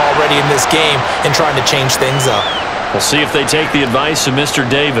shown already in this game and trying to change things up. We'll see if they take the advice of Mr.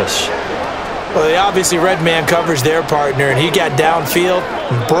 Davis. Well, they obviously red man coverage their partner, and he got downfield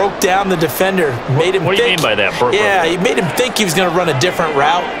and broke down the defender. Made him what do you mean by that? Yeah, he made him think he was going to run a different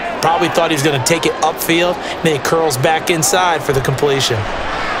route. Probably thought he was going to take it upfield, and then he curls back inside for the completion.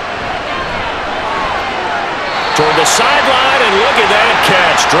 Toward the sideline, and look at that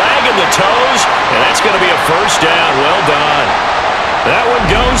catch. Dragging the toes, and that's going to be a 1st down. Well done. That one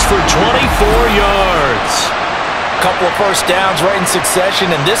goes for 24 yards. A couple of 1st downs right in succession,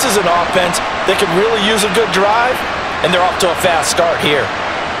 and this is an offense that could really use a good drive, and they're off to a fast start here.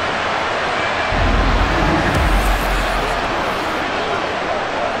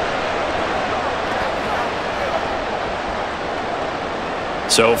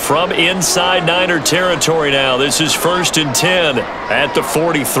 So from inside Niner territory now, this is 1st and 10 at the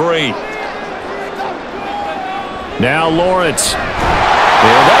 43. Now Lawrence.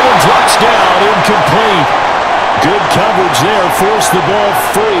 And that one drops down, incomplete. Good coverage there, forced the ball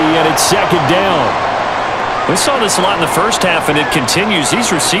free, and it's 2nd down. We saw this a lot in the first half, and it continues.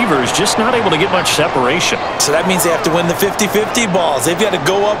 These receivers just not able to get much separation. So that means they have to win the 50-50 balls. They've got to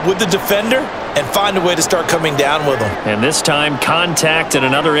go up with the defender and find a way to start coming down with them. And this time, contact and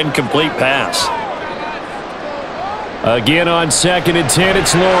another incomplete pass. Again on 2nd and 10,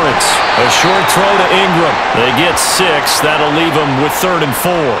 it's Lawrence. A short throw to Ingram. They get 6. That'll leave them with 3rd and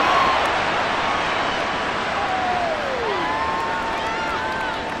 4.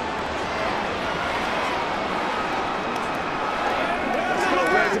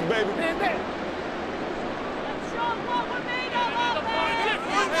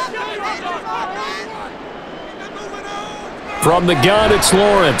 From the gun, it's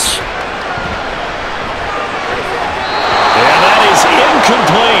Lawrence. And that is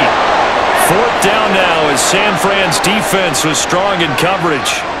incomplete. 4th down now as San Fran's defense was strong in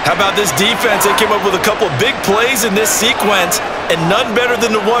coverage. How about this defense? They came up with a couple of big plays in this sequence, and none better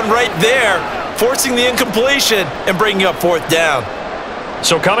than the one right there, forcing the incompletion and bringing up 4th down.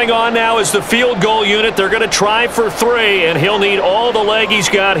 So coming on now is the field goal unit. They're going to try for 3, and he'll need all the leg he's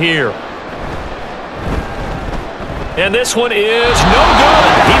got here. And this one is no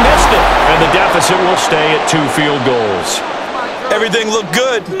good. He missed it. And the deficit will stay at 2 field goals. Everything looked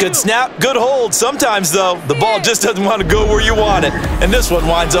good. Good snap, good hold. Sometimes, though, the ball just doesn't want to go where you want it. And this one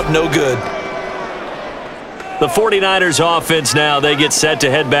winds up no good. The 49ers offense now, they get set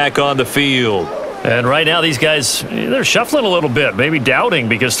to head back on the field. And right now, these guys, they're shuffling a little bit, maybe doubting,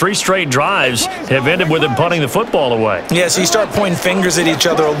 because 3 straight drives have ended with them punting the football away. Yeah, so you start pointing fingers at each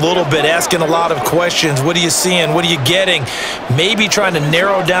other a little bit, asking a lot of questions. What are you seeing? What are you getting? Maybe trying to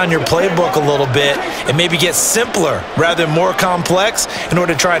narrow down your playbook a little bit and maybe get simpler rather than more complex in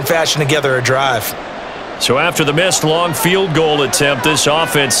order to try and fashion together a drive. So after the missed long field goal attempt, this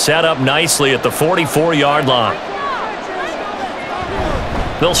offense set up nicely at the 44-yard line.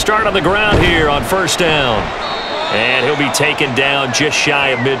 They'll start on the ground here on first down. And he'll be taken down just shy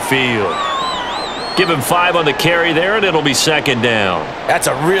of midfield. Give him 5 on the carry there, and it'll be second down. That's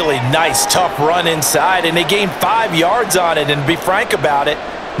a really nice, tough run inside, and they gained 5 yards on it. And to be frank about it,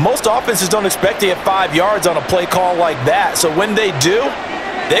 most offenses don't expect to get 5 yards on a play call like that. So when they do,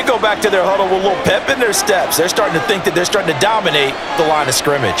 they go back to their huddle with a little pep in their steps. They're starting to think that they're starting to dominate the line of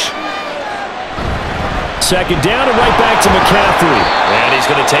scrimmage. Second down and right back to McCaffrey. And he's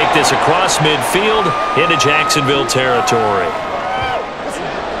going to take this across midfield into Jacksonville territory.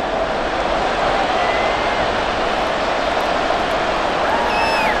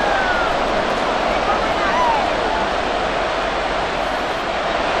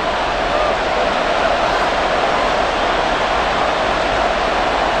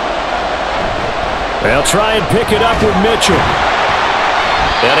 They'll try and pick it up with Mitchell.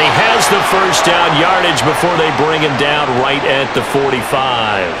 And he has the first down yardage before they bring him down right at the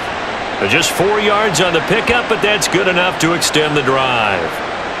 45. Just 4 yards on the pickup, but that's good enough to extend the drive.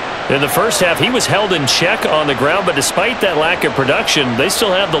 In the first half, he was held in check on the ground, but despite that lack of production, they still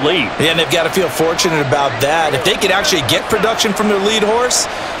have the lead. Yeah, and they've got to feel fortunate about that. If they could actually get production from their lead horse,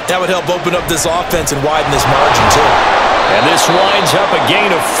 that would help open up this offense and widen this margin too. And this winds up a gain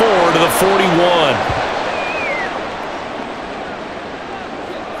of 4 to the 41.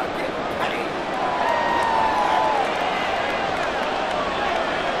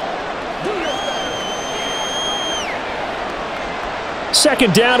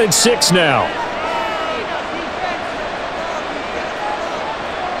 Second down and 6 now.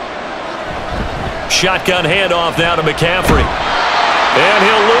 Shotgun handoff now to McCaffrey. And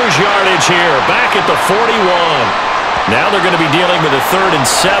he'll lose yardage here, back at the 41. Now they're going to be dealing with a 3rd and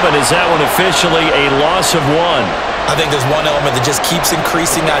 7. Is that one officially a loss of 1? I think there's one element that just keeps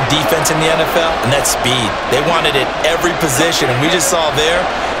increasing on defense in the NFL, and that's speed. They want it at every position, and we just saw there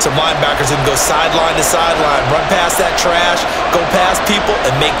some linebackers who can go sideline to sideline, run past that trash, go past people,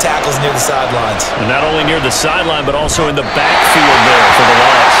 and make tackles near the sidelines. And not only near the sideline, but also in the backfield there for the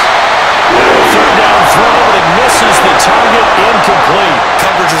loss. Third down throw, but it misses the target, incomplete.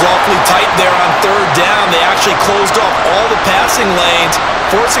 Coverage was awfully tight there on 3rd down. They actually closed off all the passing lanes,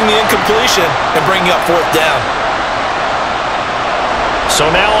 forcing the incompletion and bringing up 4th down. So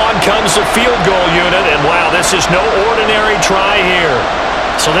now on comes the field goal unit, and wow, this is no ordinary try here.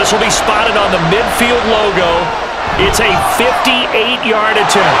 So this will be spotted on the midfield logo. It's a 58-yard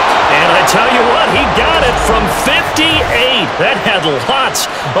attempt. And I tell you what, he got it from 58. That had lots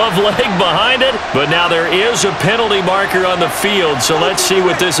of leg behind it. But now there is a penalty marker on the field, so let's see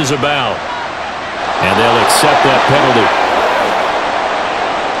what this is about. And they'll accept that penalty.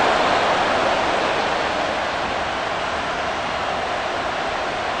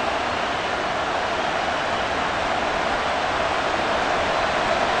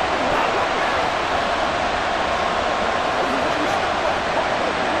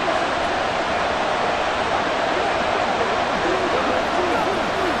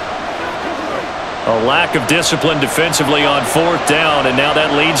 A lack of discipline defensively on 4th down, and now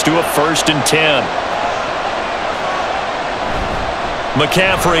that leads to a 1st and 10.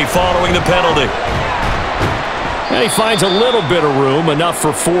 McCaffrey following the penalty. And he finds a little bit of room, enough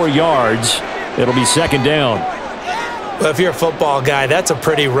for 4 yards. It'll be second down. Well, if you're a football guy, that's a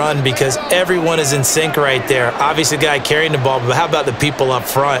pretty run because everyone is in sync right there. Obviously, the guy carrying the ball, but how about the people up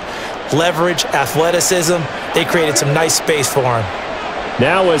front? Leverage, athleticism, they created some nice space for him.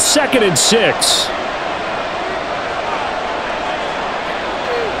 Now a 2nd and 6.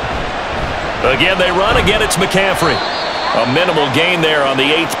 Again, they run. Again, it's McCaffrey. A minimal gain there on the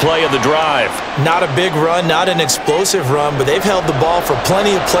 8th play of the drive. Not a big run, not an explosive run, but they've held the ball for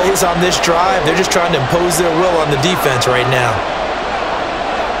plenty of plays on this drive. They're just trying to impose their will on the defense right now.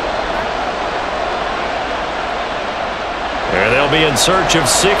 And they'll be in search of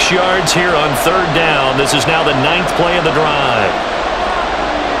 6 yards here on 3rd down. This is now the 9th play of the drive.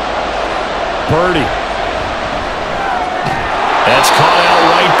 Purdy. That's caught out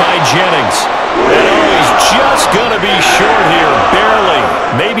right by Jennings. And he's just going to be short here, barely.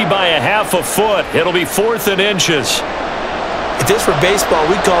 Maybe by a half a foot. It'll be 4th and inches. If this were baseball,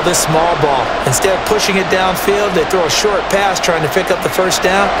 we'd call this small ball. Instead of pushing it downfield, they throw a short pass trying to pick up the first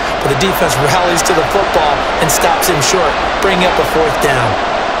down, but the defense rallies to the football and stops him short, bringing up a 4th down.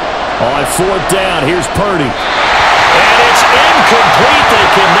 On 4th down, here's Purdy. And it's incomplete. They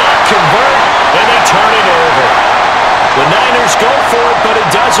cannot convert, and they turn it over. The Niners go for it, but it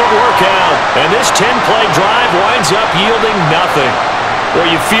doesn't work out. And this 10-play drive winds up yielding nothing. Where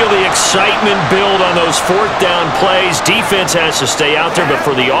you feel the excitement build on those 4th down plays. Defense has to stay out there, but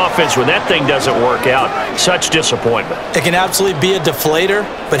for the offense, when that thing doesn't work out, such disappointment. It can absolutely be a deflator,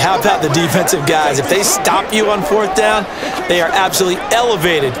 but how about the defensive guys? If they stop you on 4th down, they are absolutely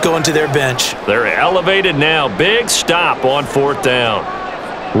elevated going to their bench. They're elevated now. Big stop on 4th down.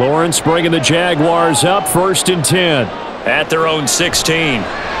 Lawrence bringing the Jaguars up 1st and 10 at their own 16.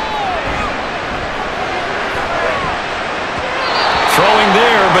 Throwing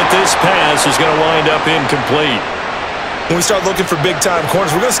there, but this pass is going to wind up incomplete. When we start looking for big-time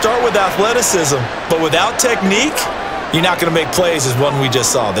corners, we're going to start with athleticism. But without technique, you're not going to make plays as one we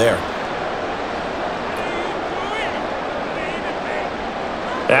just saw there.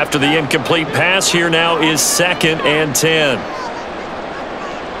 After the incomplete pass, here now is 2nd and 10.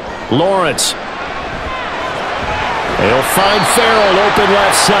 Lawrence. They'll find Farrell open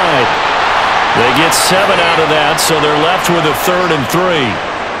left side. They get 7 out of that, so they're left with a 3rd and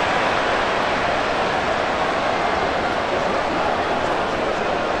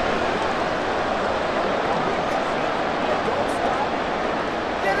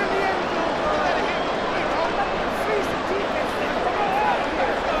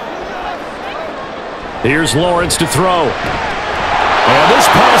 3. Here's Lawrence to throw. And this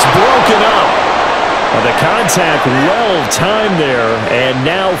pass broken up. The contact well-timed there, and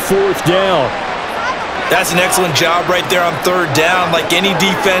now 4th down. That's an excellent job right there on 3rd down. Like any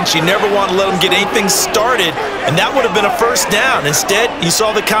defense, you never want to let them get anything started, and that would have been a 1st down. Instead, you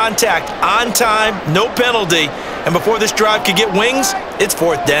saw the contact on time, no penalty, and before this drive could get wings, it's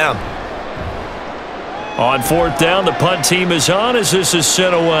 4th down. On 4th down, the punt team is on as this is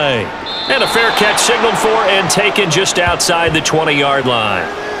sent away. And a fair catch signaled for and taken just outside the 20-yard line.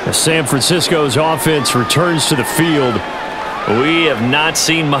 San Francisco's offense returns to the field. We have not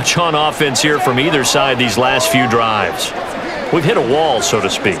seen much on offense here from either side these last few drives. We've hit a wall, so to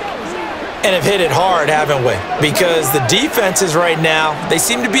speak. And have hit it hard, haven't we? Because the defenses right now, they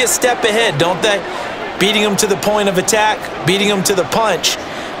seem to be a step ahead, don't they? Beating them to the point of attack, beating them to the punch.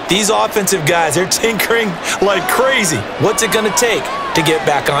 These offensive guys, they're tinkering like crazy. What's it going to take to get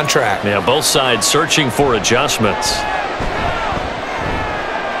back on track? Yeah, both sides searching for adjustments.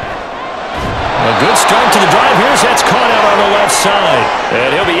 A good start to the drive. Here's that's caught out on the left side.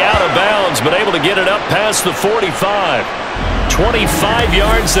 And he'll be out of bounds, but able to get it up past the 45. 25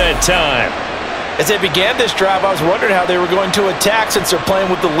 yards that time. As they began this drive, I was wondering how they were going to attack since they're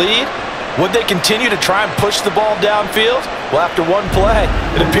playing with the lead. Would they continue to try and push the ball downfield? Well, after one play,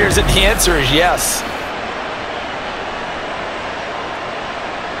 it appears that the answer is yes.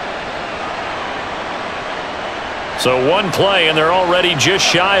 So one play, and they're already just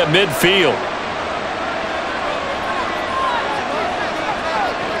shy of midfield.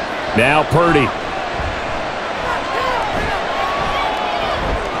 Now Purdy.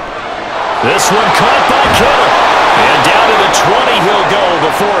 This one caught by Kittle. And down to the 20 he'll go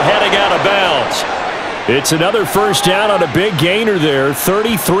before heading out of bounds. It's another 1st down on a big gainer there,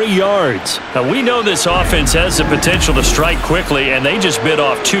 33 yards. Now, we know this offense has the potential to strike quickly, and they just bit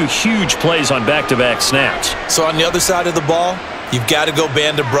off 2 huge plays on back-to-back snaps. So on the other side of the ball, you've got to go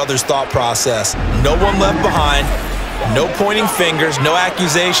Band of Brothers thought process. No one left behind, no pointing fingers, no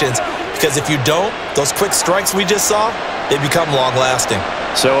accusations, because if you don't, those quick strikes we just saw, they become long-lasting.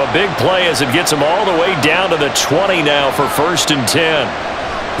 So a big play as it gets them all the way down to the 20 now for 1st and 10.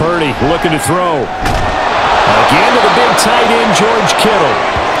 Purdy looking to throw. Again to the big tight end, George Kittle.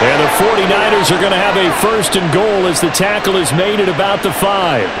 And the 49ers are going to have a 1st and goal as the tackle is made at about the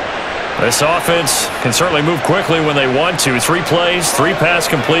 5. This offense can certainly move quickly when they want to. 3 plays, 3 pass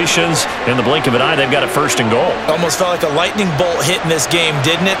completions. In the blink of an eye, they've got a 1st and goal. Almost felt like a lightning bolt hit in this game,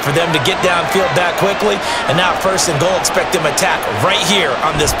 didn't it? For them to get downfield that quickly. And now 1st and goal, expect them to attack right here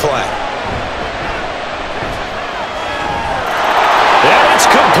on this play. And it's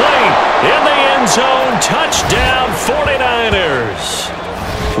complete. In the end zone, touchdown 49ers.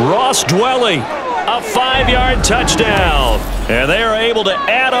 Ross Dwelly, a 5-yard touchdown. And they are able to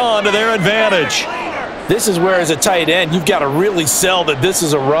add on to their advantage. This is where, as a tight end, you've got to really sell that this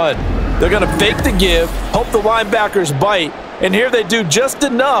is a run. They're going to fake the give, hope the linebackers bite, and here they do just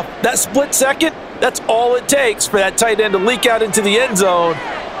enough. That split second, that's all it takes for that tight end to leak out into the end zone.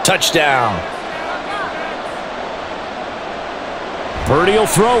 Touchdown. Purdy will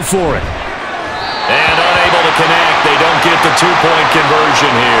throw for it. And unable to connect. They don't get the two-point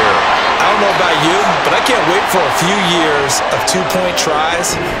conversion here. I don't know about you, but I can't wait for a few years of two-point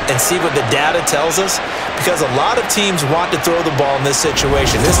tries and see what the data tells us, because a lot of teams want to throw the ball in this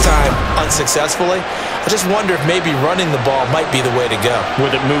situation, this time unsuccessfully. I just wonder if maybe running the ball might be the way to go.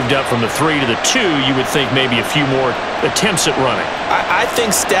 With it moved up from the 3 to the 2, you would think maybe a few more attempts at running. I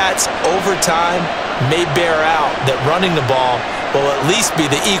think stats over time may bear out that running the ball will at least be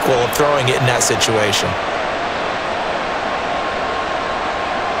the equal of throwing it in that situation.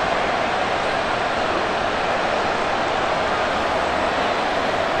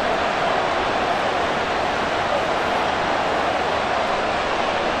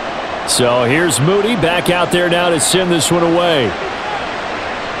 So here's Moody back out there now to send this one away.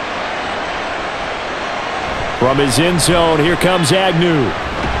 From his end zone, here comes Agnew.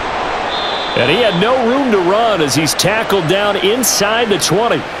 And he had no room to run as he's tackled down inside the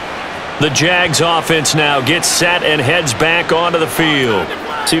 20. The Jags offense now gets set and heads back onto the field.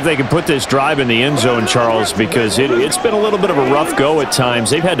 See if they can put this drive in the end zone, Charles, because it's been a little bit of a rough go at times.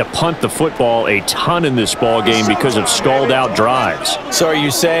 They've had to punt the football a ton in this ball game because of stalled out drives. So are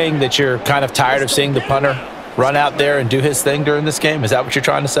you saying that you're kind of tired of seeing the punter run out there and do his thing during this game? Is that what you're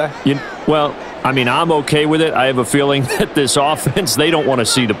trying to say? Well, I mean, I'm okay with it. I have a feeling that this offense, they don't want to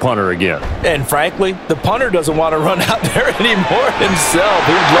see the punter again. And frankly, the punter doesn't want to run out there anymore himself.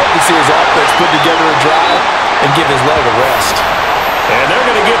 He would love to see his offense put together a drive and give his leg a rest. And they're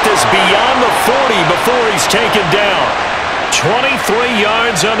going to get this beyond the 40 before he's taken down. 23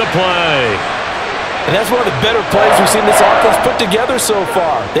 yards on the play. And that's one of the better plays we've seen this offense put together so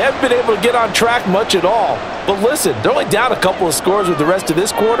far. They haven't been able to get on track much at all. But listen, they're only down a couple of scores with the rest of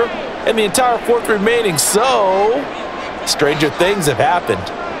this quarter and the entire fourth remaining. So, stranger things have happened.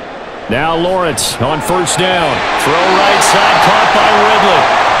 Now Lawrence on first down. Throw right side, caught by Ridley.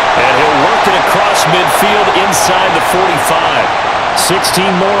 And he'll work it across midfield inside the 45. 16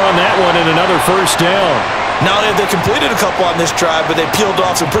 more on that one and another first down. Not only have they completed a couple on this drive, but they peeled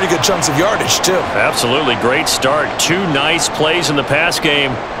off some pretty good chunks of yardage, too. Absolutely. Great start. 2 nice plays in the pass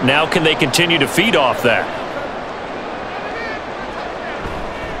game. Now can they continue to feed off that?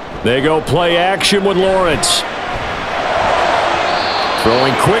 They go play action with Lawrence.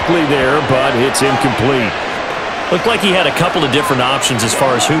 Throwing quickly there, but it's incomplete. Looked like he had a couple of different options as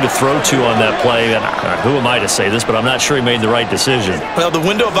far as who to throw to on that play. And who am I to say this, but I'm not sure he made the right decision. Well, the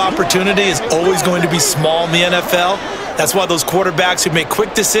window of opportunity is always going to be small in the NFL. That's why those quarterbacks who make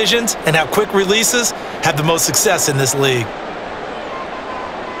quick decisions and have quick releases have the most success in this league.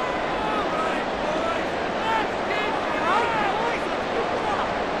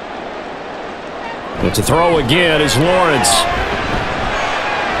 But to throw again is Lawrence.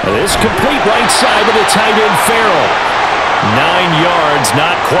 This complete right side of the tight end Farrell. 9 yards,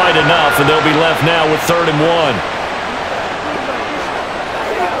 not quite enough, and they'll be left now with 3rd and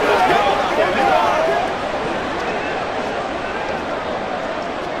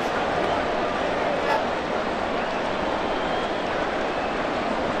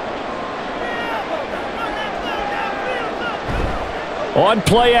 1. On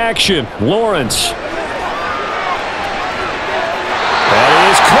play action, Lawrence. That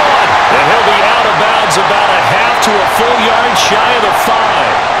is caught, and he'll be out of bounds about a half to a full yard shy of the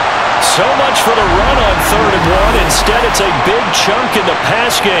 5. So much for the run on 3rd and 1. Instead, it's a big chunk in the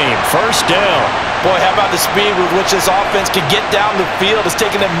pass game. First down. Boy, how about the speed with which this offense can get down the field? It's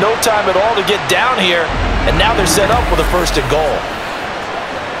taken them no time at all to get down here, and now they're set up with a 1st and goal.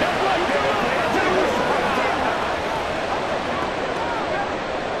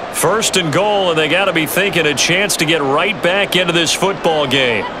 First and goal, and they got to be thinking a chance to get right back into this football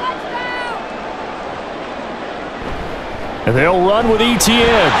game. And they'll run with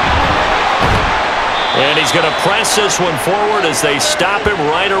Etienne. And he's going to press this one forward as they stop him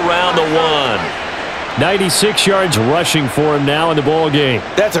right around the 1. 96 yards rushing for him now in the ball game.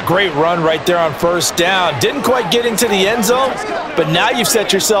 That's a great run right there on 1st down. Didn't quite get into the end zone, but now you've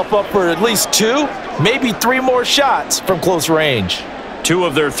set yourself up for at least 2, maybe 3 more shots from close range. 2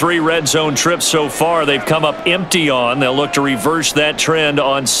 of their 3 red zone trips so far they've come up empty on. They'll look to reverse that trend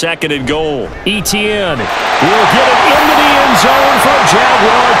on 2nd and goal. Etienne will get it into the end zone for a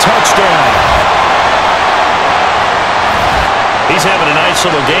Jaguar touchdown. He's having a nice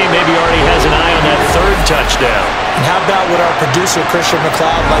little game. Maybe already has an eye on that 3rd touchdown. And how about what our producer Christian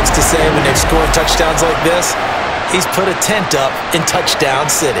McLeod likes to say when they've scored touchdowns like this? He's put a tent up in Touchdown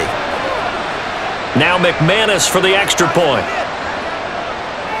City. Now McManus for the extra point.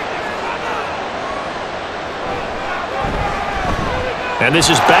 And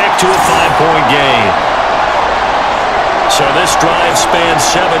this is back to a 5-point game. So this drive spans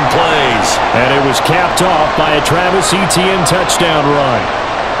 7 plays. And it was capped off by a Travis Etienne touchdown run.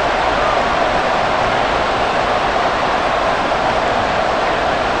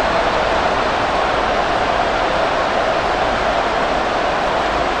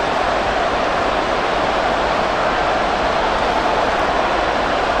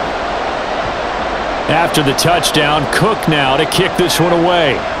 After the touchdown, Cook now to kick this one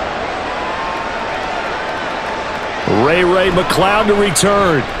away. Ray McLeod to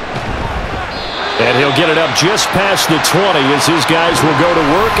return. And he'll get it up just past the 20 as his guys will go to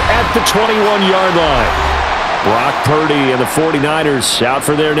work at the 21-yard line. Brock Purdy and the 49ers out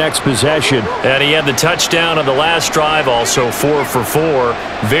for their next possession. And he had the touchdown on the last drive, also 4 for 4.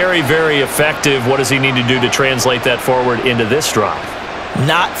 Very, very effective. What does he need to do to translate that forward into this drive?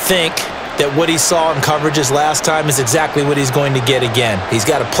 Not think that what he saw in coverages last time is exactly what he's going to get again. He's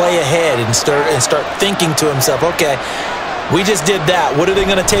got to play ahead and start thinking to himself, okay, we just did that. What are they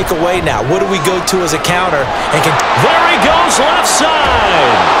going to take away now? What do we go to as a counter? There he goes, left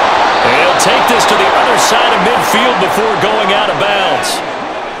side. And he'll take this to the other side of midfield before going out of bounds.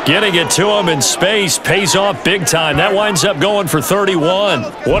 Getting it to him in space pays off big time. That winds up going for 31.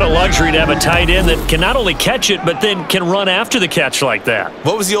 What a luxury to have a tight end that can not only catch it, but then can run after the catch like that.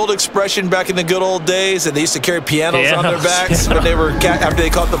 What was the old expression back in the good old days? And they used to carry pianos on their backs when they were after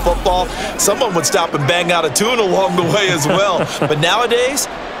they caught the football. Someone would stop and bang out a tune along the way as well. But nowadays,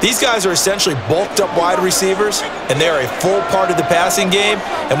 these guys are essentially bulked up wide receivers, and they are a full part of the passing game.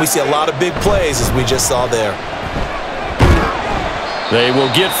 And we see a lot of big plays, as we just saw there. They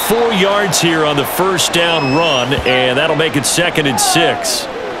will get 4 yards here on the first down run, and that'll make it 2nd and 6.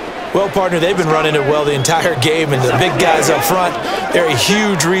 Well, partner, they've been running it well the entire game, and the big guys up front, they're a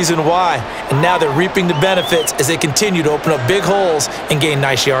huge reason why. And now they're reaping the benefits as they continue to open up big holes and gain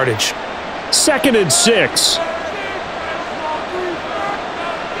nice yardage. 2nd and 6.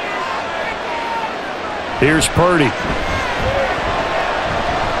 Here's Purdy.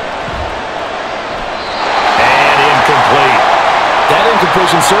 And incomplete. That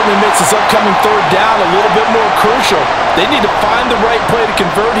incompletion certainly makes this upcoming 3rd down a little bit more crucial. They need to find the right play to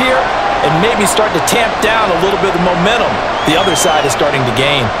convert here and maybe start to tamp down a little bit of the momentum the other side is starting to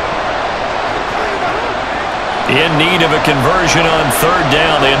gain. In need of a conversion on 3rd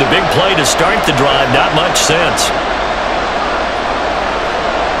down. They had the big play to start the drive. Not much sense.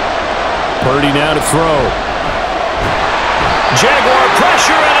 Purdy now to throw. Jaguar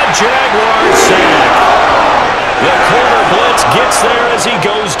pressure and a Jaguar sack. The corner blitz gets there as he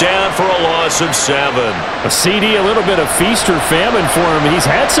goes down for a loss of 7. A CD, a little bit of feast or famine for him. He's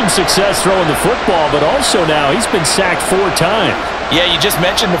had some success throwing the football, but also now he's been sacked 4 times. Yeah, you just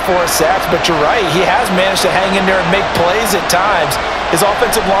mentioned the 4 sacks, but you're right. He has managed to hang in there and make plays at times. His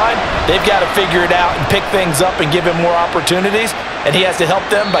offensive line, they've got to figure it out and pick things up and give him more opportunities, and he has to help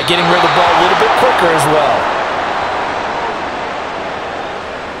them by getting rid of the ball a little bit quicker as well.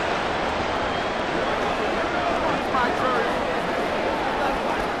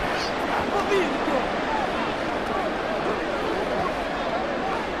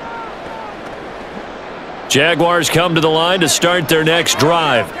 Jaguars come to the line to start their next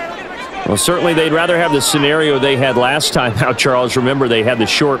drive. Well, certainly they'd rather have the scenario they had last time out, Charles. Remember, they had the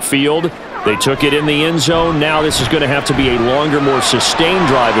short field. They took it in the end zone. Now this is going to have to be a longer, more sustained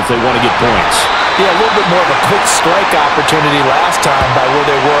drive if they want to get points. Yeah, a little bit more of a quick strike opportunity last time by where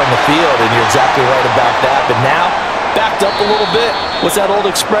they were on the field, and you're exactly right about that. But now, backed up a little bit. What's that old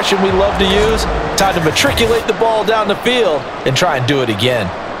expression we love to use? Time to matriculate the ball down the field and try and do it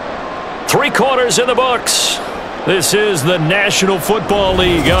again. 3 quarters in the books. This is the National Football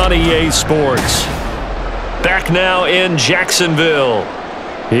League on EA Sports. Back now in Jacksonville.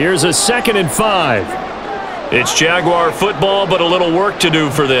 Here's a 2nd and 5. It's Jaguar football, but a little work to do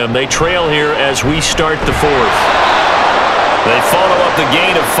for them. They trail here as we start the 4th. They follow up the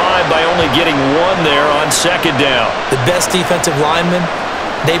gain of 5 by only getting 1 there on 2nd down. The best defensive linemen,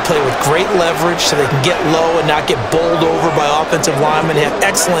 they play with great leverage so they can get low and not get bowled over by offensive linemen. They have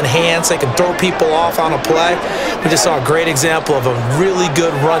excellent hands. They can throw people off on a play. We just saw a great example of a really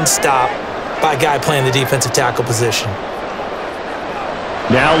good run stop by a guy playing the defensive tackle position.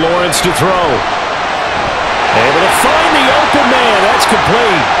 Now Lawrence to throw. Able to find the open man. That's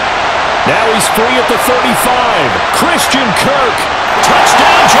complete. Now he's free at the 35. Christian Kirk.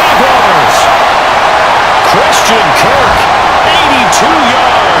 Touchdown Jaguars. Christian Kirk. 82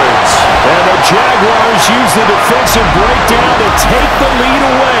 yards. And the Jaguars use the defensive breakdown to take the lead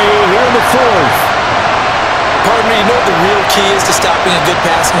away here in the 4th. Partner, you know what the real key is to stopping a good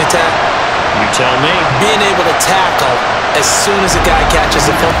passing attack? You tell me. Being able to tackle as soon as a guy catches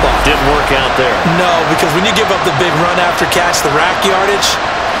the football. Didn't work out there. No, because when you give up the big run after catch, the rack yardage,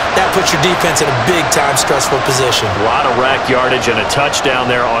 that puts your defense in a big-time stressful position. A lot of rack yardage and a touchdown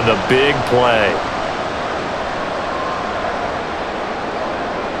there on the big play.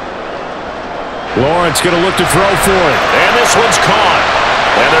 Lawrence going to look to throw for it. And this one's caught.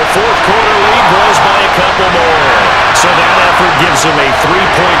 And their fourth quarter lead grows by a couple more. So that effort gives them a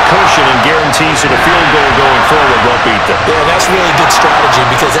 3-point cushion and guarantees that a field goal going forward won't beat them. Yeah, that's really good strategy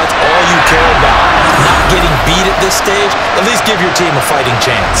because that's all you care about. Not getting beat at this stage. At least give your team a fighting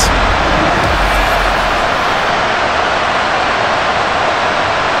chance.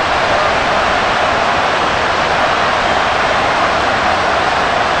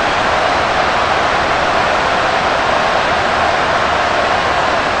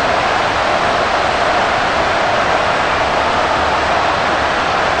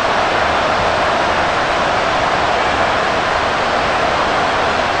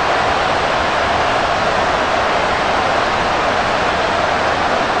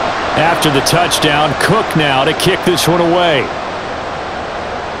 After the touchdown, Cook now to kick this one away.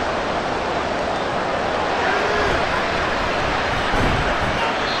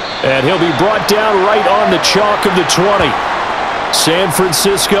 And he'll be brought down right on the chalk of the 20. San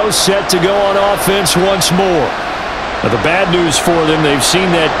Francisco set to go on offense once more. Now, the bad news for them, they've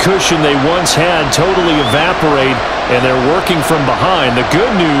seen that cushion they once had totally evaporate, and they're working from behind. The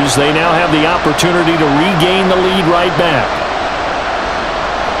good news, they now have the opportunity to regain the lead right back.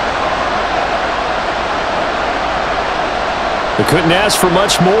 They couldn't ask for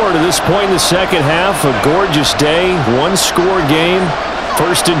much more to this point in the second half. A gorgeous day, one-score game.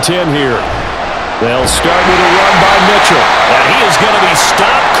 1st and 10 here. They'll start with a run by Mitchell. And he is going to be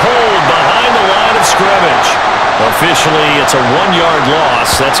stopped cold behind the line of scrimmage. Officially, it's a 1-yard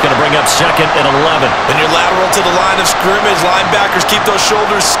loss. That's going to bring up 2nd and 11. When you're lateral to the line of scrimmage, linebackers keep those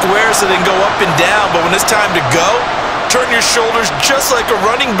shoulders square so they can go up and down. But when it's time to go, turn your shoulders just like a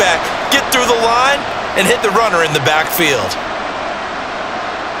running back. Get through the line and hit the runner in the backfield.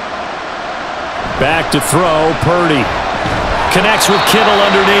 Back to throw, Purdy. Connects with Kittle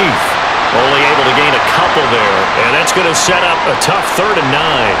underneath. Only able to gain a couple there. And that's going to set up a tough 3rd and 9.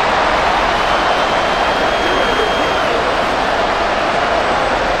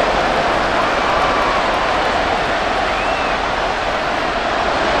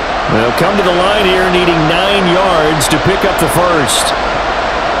 They'll come to the line here needing 9 yards to pick up the first.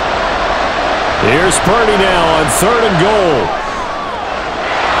 Here's Purdy now on 3rd and goal.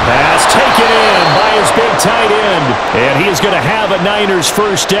 Pass taken in by his big tight end. And he is going to have a Niners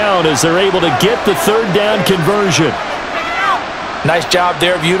first down as they're able to get the 3rd down conversion. Nice job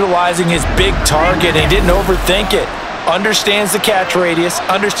there of utilizing his big target, and he didn't overthink it. Understands the catch radius,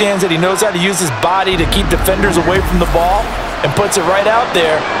 understands that he knows how to use his body to keep defenders away from the ball, and puts it right out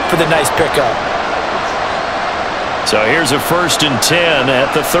there for the nice pickup. So here's a 1st and 10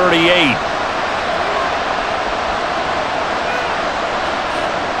 at the 38.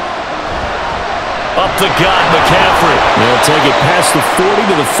 Up the gut, McCaffrey. They'll take it past the 40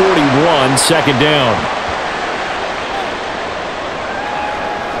 to the 41, 2nd down.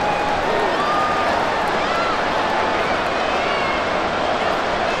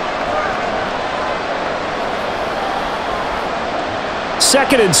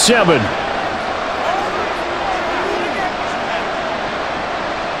 Second and 7.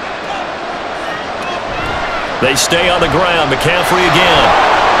 They stay on the ground. McCaffrey again.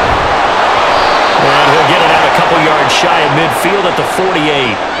 And he'll get it out a couple yards shy of midfield at the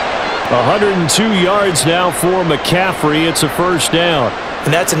 48. 102 yards now for McCaffrey. It's a first down.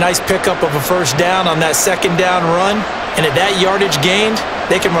 And that's a nice pickup of a first down on that 2nd down run. And at that yardage gained,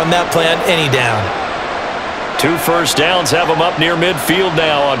 they can run that play on any down. 2 first downs have them up near midfield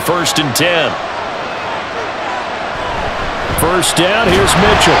now on 1st and 10. First down, here's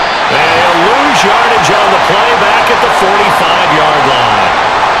Mitchell. And he'll lose yardage on the play back at the 45-yard line.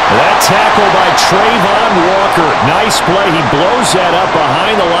 That tackle by Trayvon Walker. Nice play. He blows that up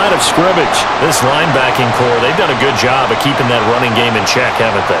behind the line of scrimmage. This linebacking core, they've done a good job of keeping that running game in check,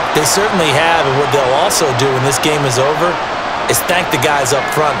 haven't they? They certainly have, and what they'll also do when this game is over is thank the guys up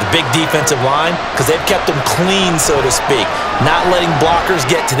front, the big defensive line, because they've kept them clean, so to speak. Not letting blockers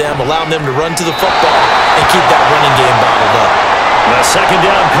get to them, allowing them to run to the football and keep that running game bottled up. A 2nd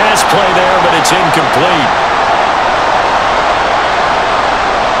down pass play there, but it's incomplete.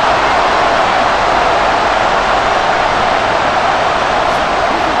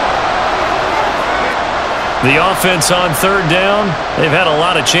 The offense on 3rd down, they've had a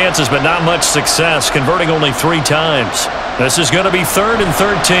lot of chances but not much success, converting only 3 times. This is going to be 3rd and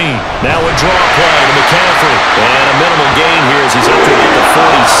 13. Now a draw play to McCaffrey. And a minimal gain here as he's up to the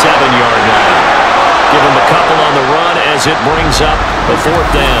 47-yard line. Give him a couple on the run as it brings up the 4th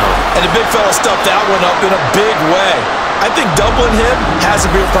down. And the big fella stuffed that one up in a big way. I think doubling him has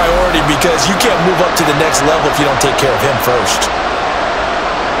to be a priority because you can't move up to the next level if you don't take care of him first.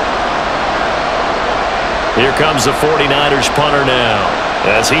 Here comes the 49ers punter now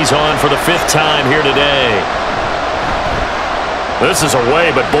as he's on for the 5th time here today. This is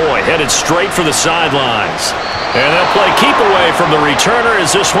away, but boy, headed straight for the sidelines. And they'll play keep away from the returner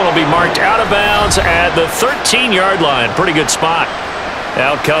as this one will be marked out of bounds at the 13-yard line. Pretty good spot.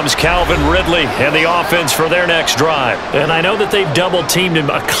 Out comes Calvin Ridley and the offense for their next drive. And I know that they've double-teamed him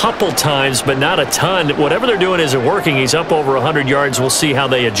a couple times, but not a ton. Whatever they're doing isn't working. He's up over 100 yards. We'll see how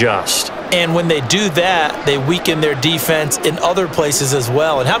they adjust. And when they do that, they weaken their defense in other places as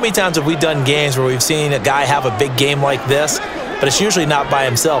well. And how many times have we done games where we've seen a guy have a big game like this, but it's usually not by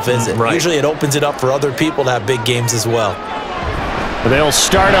himself, is it? Right. Usually it opens it up for other people to have big games as well. They'll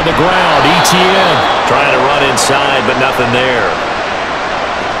start on the ground. ETN trying to run inside, but nothing there.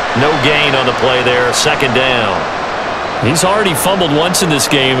 No gain on the play there. 2nd down. He's already fumbled once in this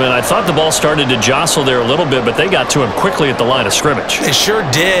game, and I thought the ball started to jostle there a little bit, but they got to him quickly at the line of scrimmage. They sure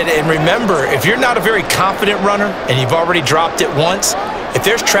did. And remember, if you're not a very confident runner and you've already dropped it once, if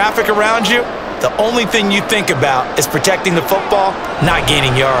there's traffic around you, the only thing you think about is protecting the football, not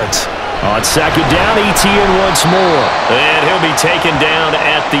gaining yards. On 2nd down, ETN once more. And he'll be taken down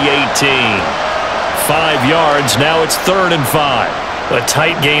at the 18. 5 yards. Now it's 3rd and 5. A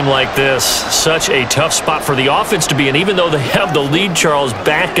tight game like this, such a tough spot for the offense to be in. Even though they have the lead, Charles,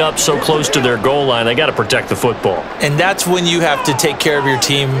 back up so close to their goal line, they got to protect the football. And that's when you have to take care of your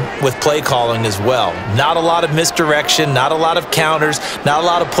team with play calling as well. Not a lot of misdirection, not a lot of counters, not a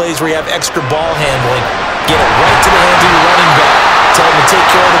lot of plays where you have extra ball handling. Get it right to the hands of your running back. Tell him to take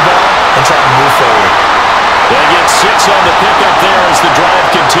care of the ball and try to move forward. They get 6 on the pickup there as the drive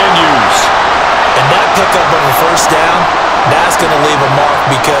continues. And that pickup of a 1st down, that's going to leave a mark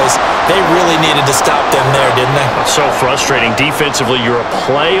because they really needed to stop them there, didn't they? So frustrating. Defensively, you're a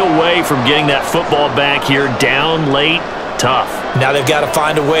play away from getting that football back here. Down late, tough. Now they've got to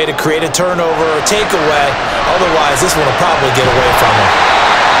find a way to create a turnover or takeaway. Otherwise, this one will probably get away from them.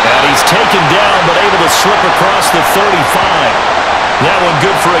 And he's taken down but able to slip across the 35. That one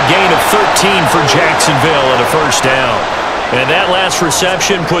good for a gain of 13 for Jacksonville and a 1st down. And that last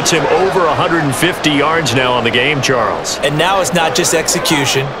reception puts him over 150 yards now on the game, Charles. And now it's not just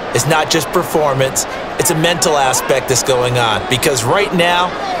execution. It's not just performance. It's a mental aspect that's going on. Because right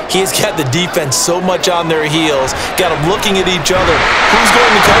now, he's got the defense so much on their heels, got them looking at each other. Who's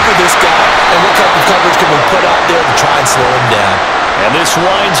going to cover this guy? And what type of coverage can we put out there to try and slow him down? And this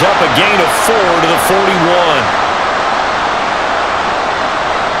winds up a gain of 4 to the 41.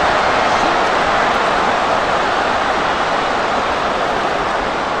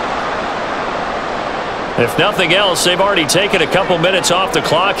 If nothing else, they've already taken a couple minutes off the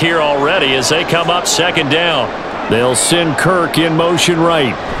clock here already as they come up 2nd down. They'll send Kirk in motion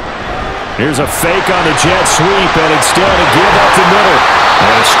right. Here's a fake on the jet sweep, and instead a give up the middle.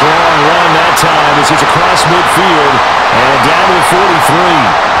 And a strong run that time as he's across midfield and down to the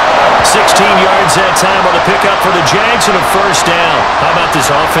 43. 16 yards that time on the pickup for the Jags and a 1st down. How about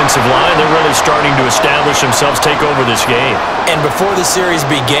this offensive line? They're really starting to establish themselves, take over this game. And before the series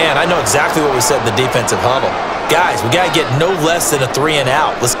began, I know exactly what we said in the defensive huddle. Guys, we got to get no less than a 3 and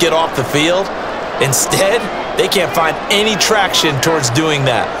out. Let's get off the field. Instead, they can't find any traction towards doing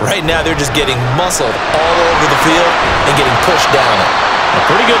that. Right now, they're just getting muscled all over the field and getting pushed down it. A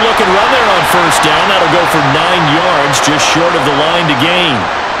pretty good looking run there on 1st down. That'll go for 9 yards, just short of the line to gain.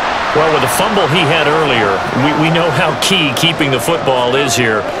 Well, with the fumble he had earlier, we know how key keeping the football is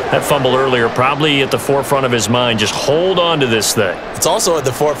here. That fumble earlier probably at the forefront of his mind. Just hold on to this thing. It's also at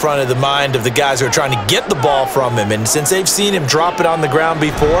the forefront of the mind of the guys who are trying to get the ball from him. And since they've seen him drop it on the ground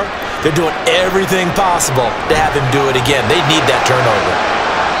before, they're doing everything possible to have him do it again. They need that turnover.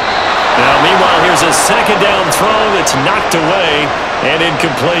 Now, meanwhile, here's a 2nd down throw that's knocked away and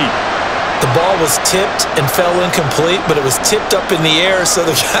incomplete. The ball was tipped and fell incomplete, but it was tipped up in the air, so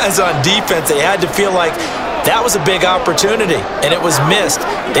the guys on defense, they had to feel like that was a big opportunity, and it was missed.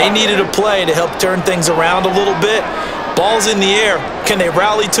 They needed a play to help turn things around a little bit. Ball's in the air. Can they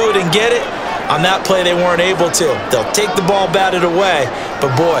rally to it and get it? On that play, they weren't able to. They'll take the ball batted away,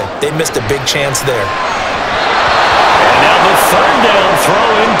 but boy, they missed a big chance there. And now the 3rd down throw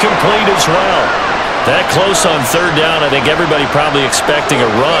incomplete as well. That close on 3rd down, I think everybody probably expecting a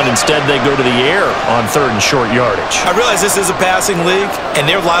run. Instead, they go to the air on 3rd and short yardage. I realize this is a passing league, and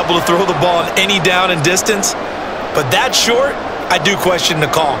they're liable to throw the ball on any down and distance. But that short, I do question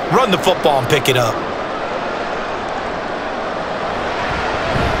the call. Run the football and pick it up.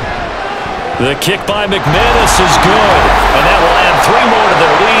 The kick by McManus is good, and that will add 3 more to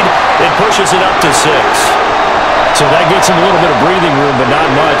their lead. It pushes it up to 6. So that gets him a little bit of breathing room, but not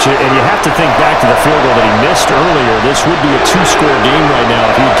much. And you have to think back to the field goal that he missed earlier. This would be a 2-score game right now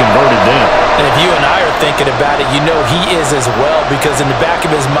if he had converted then. And if you and I are thinking about it, you know he is as well, because in the back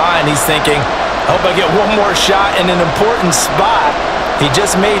of his mind, he's thinking, I hope I get one more shot in an important spot. He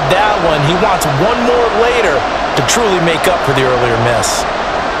just made that one. He wants one more later to truly make up for the earlier miss.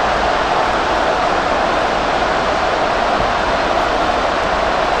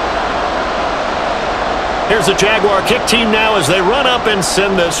 Here's the Jaguar kick team now as they run up and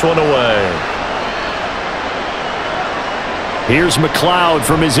send this one away. Here's McLeod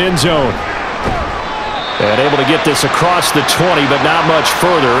from his end zone. And able to get this across the 20, but not much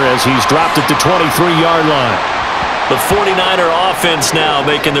further as he's dropped at the 23-yard line. The 49er offense now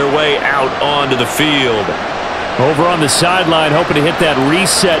making their way out onto the field. Over on the sideline, hoping to hit that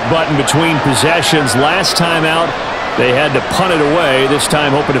reset button between possessions. Last time out, they had to punt it away. This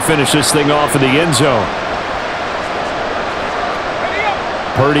time hoping to finish this thing off in the end zone.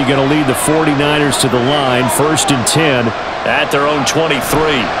 Purdy going to lead the 49ers to the line, 1st and 10 at their own 23.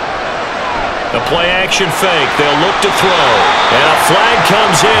 The play-action fake. They'll look to throw. And a flag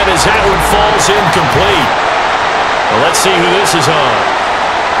comes in as that one falls incomplete. Well, let's see who this is on.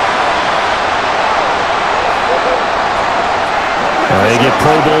 They get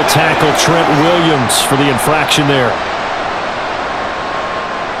Pro Bowl tackle Trent Williams for the infraction there.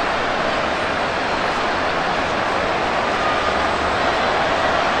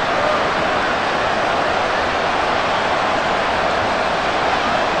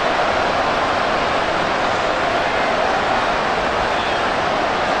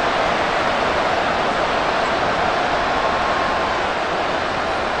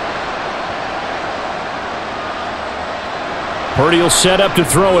 Purdy will set up to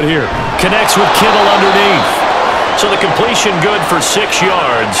throw it here. Connects with Kittle underneath. So the completion good for 6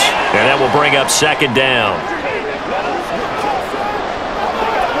 yards. And that will bring up 2nd down.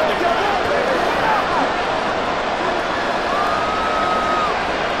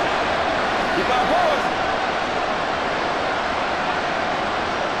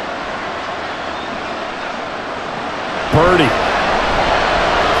 Purdy.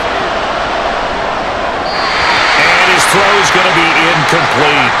 Throw's going to be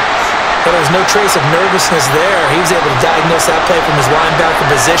incomplete. But there was no trace of nervousness there. He was able to diagnose that play from his linebacker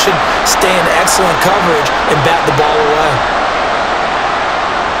position, stay in excellent coverage, and bat the ball away.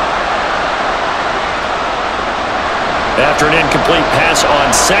 After an incomplete pass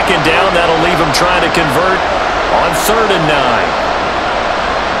on 2nd down, that'll leave him trying to convert on 3rd and 9.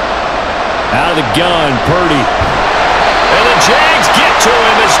 Out of the gun, Purdy. And the Jags get to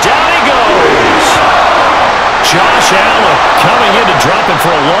him as down he goes. Josh Allen coming in to drop him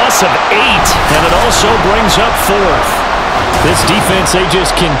for a loss of 8, and it also brings up 4th. This defense, they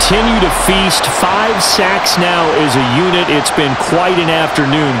just continue to feast. 5 sacks now as a unit. It's been quite an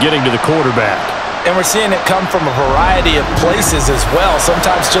afternoon getting to the quarterback. And we're seeing it come from a variety of places as well.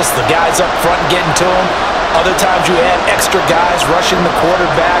 Sometimes just the guys up front getting to him. Other times you add extra guys rushing the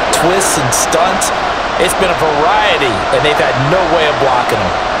quarterback, twists and stunts. It's been a variety, and they've had no way of blocking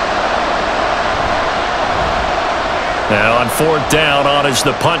him. Now on 4th down, on is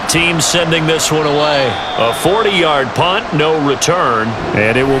the punt team sending this one away. A 40-yard punt, no return.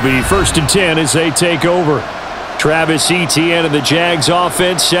 And it will be 1st and 10 as they take over. Travis Etienne of the Jags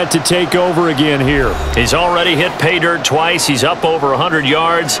offense set to take over again here. He's already hit pay dirt twice. He's up over 100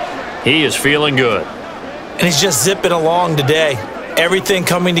 yards. He is feeling good. And he's just zipping along today. Everything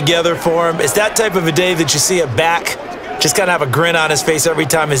coming together for him. It's that type of a day that you see a back just kind of have a grin on his face every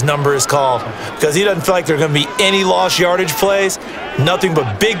time his number is called, because he doesn't feel like there are going to be any lost yardage plays, nothing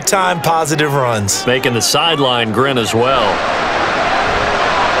but big-time positive runs. Making the sideline grin as well.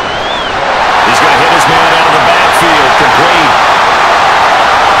 He's going to hit his man out of the backfield, complete.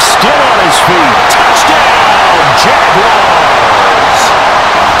 Still on his feet. Touchdown, Jaguars!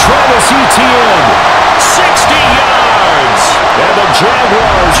 Travis Etienne. 60 yards! And the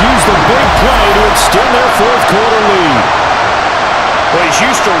Jaguars use the big play to extend their 4th quarter lead. Well, he's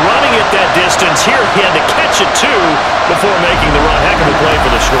used to running it that distance. Here, he had to catch it, too, before making the run. Heck of a play for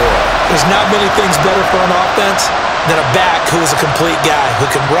the score. There's not many things better for an offense than a back who is a complete guy, who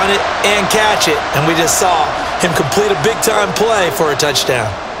can run it and catch it. And we just saw him complete a big-time play for a touchdown.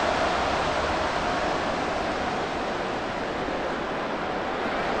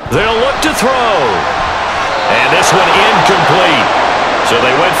 They'll look to throw. And this one incomplete. So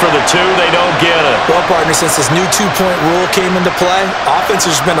they went for the 2. They don't get it. Well, partner, since this new two-point rule came into play, offense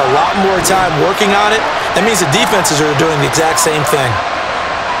has spent a lot more time working on it. That means the defenses are doing the exact same thing.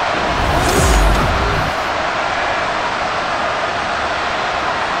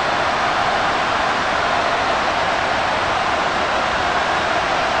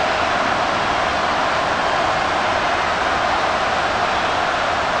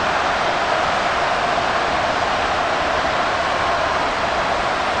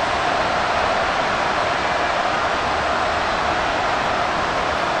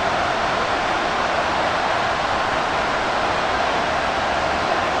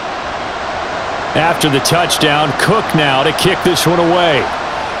 After the touchdown, Cook now to kick this one away.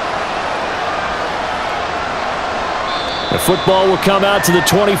 The football will come out to the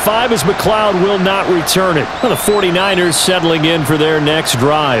 25 as McLeod will not return it. Well, the 49ers settling in for their next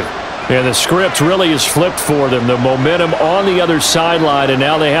drive. And the script really is flipped for them. The momentum on the other sideline, and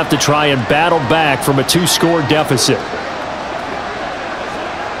now they have to try and battle back from a 2-score deficit.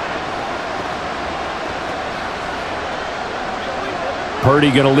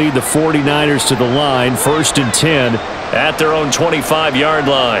 Purdy going to lead the 49ers to the line, 1st and 10 at their own 25-yard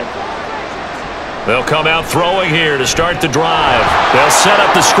line. They'll come out throwing here to start the drive. They'll set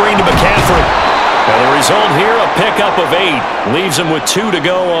up the screen to McCaffrey. And the result here, a pickup of 8. Leaves them with 2 to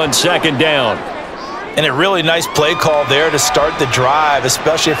go on 2nd down. And a really nice play call there to start the drive,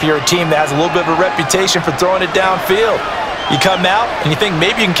 especially if you're a team that has a little bit of a reputation for throwing it downfield. You come out and you think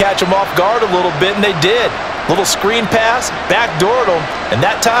maybe you can catch them off guard a little bit, and they did. Little screen pass, backdoored them, and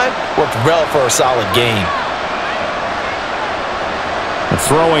that time worked well for a solid gain.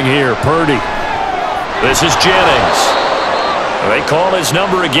 Throwing here, Purdy. This is Jennings. They call his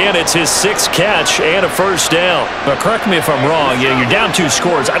number again. It's his 6th catch and a 1st down. But correct me if I'm wrong. You're down 2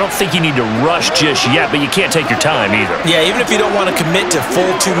 scores. I don't think you need to rush just yet, but you can't take your time either. Yeah, even if you don't want to commit to full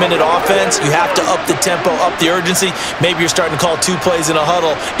 2-minute offense, you have to up the tempo, up the urgency. Maybe you're starting to call 2 plays in a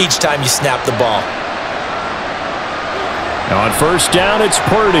huddle each time you snap the ball. On 1st down, it's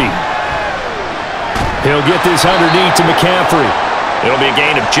Purdy. He'll get this underneath to McCaffrey. It'll be a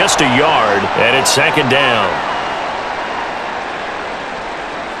gain of just a yard, and it's 2nd down.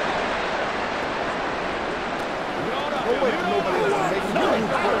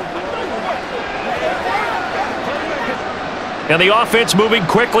 And the offense moving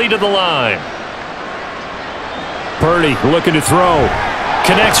quickly to the line. Purdy looking to throw.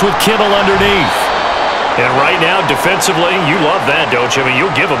 Connects with Kittle underneath. And right now, defensively, you love that, don't you? I mean,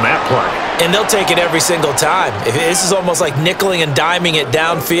 you'll give them that play. And they'll take it every single time. This is almost like nickeling and diming it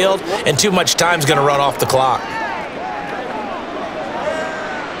downfield, and too much time's going to run off the clock.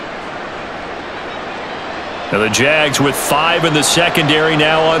 And the Jags with 5 in the secondary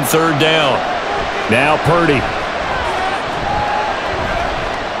now on 3rd down. Now Purdy.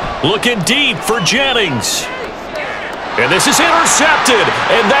 Looking deep for Jennings. And this is intercepted,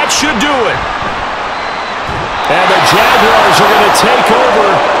 and that should do it. And the Jaguars are going to take over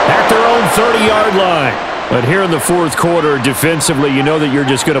at their own 30-yard line. But here in the 4th quarter, defensively, you know that you're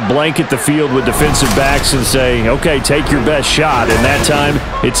just going to blanket the field with defensive backs and say, okay, take your best shot. And that time,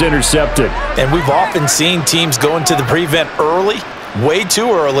 it's intercepted. And we've often seen teams go into the prevent early, way too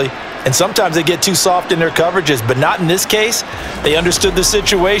early, and sometimes they get too soft in their coverages. But not in this case. They understood the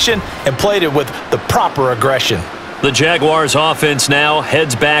situation and played it with the proper aggression. The Jaguars offense now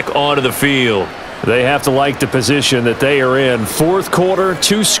heads back onto the field. They have to like the position that they are in. 4th quarter,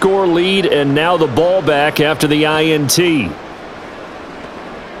 2-score lead, and now the ball back after the INT.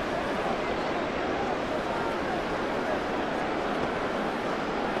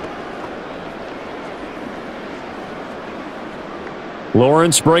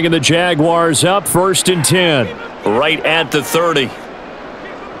 Lawrence bringing the Jaguars up, 1st and 10. Right at the 30.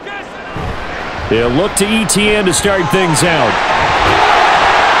 They'll look to ETN to start things out.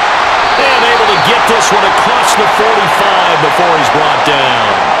 Get this one across the 45 before he's brought down.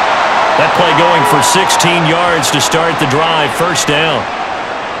 That play going for 16 yards to start the drive. 1st down.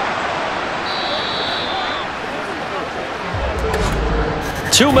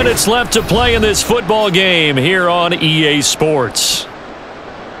 Two minutes left to play in this football game here on EA Sports.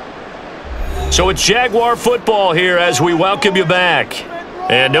 So it's Jaguar football here as we welcome you back.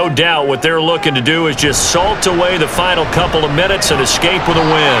 And no doubt what they're looking to do is just salt away the final couple of minutes and escape with a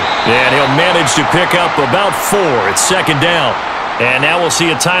win. And he'll manage to pick up about 4. It's 2nd down. And now we'll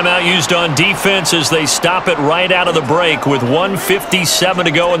see a timeout used on defense as they stop it right out of the break with 1:57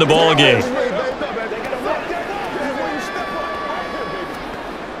 to go in the ball game.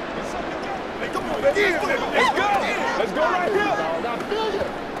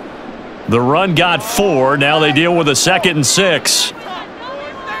 The run got 4. Now they deal with a 2nd and 6.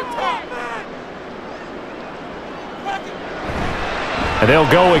 And they'll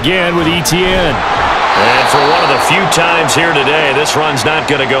go again with Etienne. And for one of the few times here today, this run's not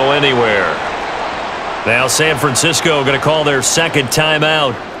going to go anywhere. Now San Francisco going to call their second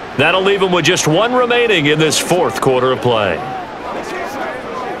timeout. That'll leave them with just one remaining in this fourth quarter of play.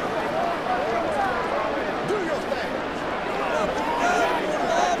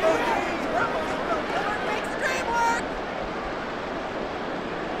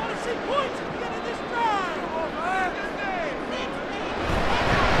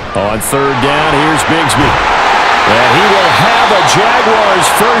 On third down, here's Bigsby. And he will have a Jaguars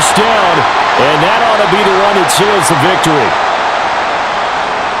first down, and that ought to be the one that seals the victory.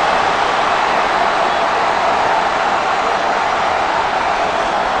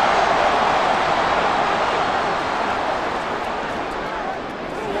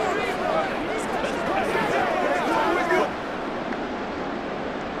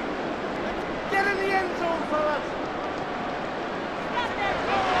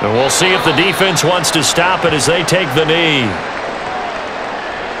 And we'll see if the defense wants to stop it as they take the knee.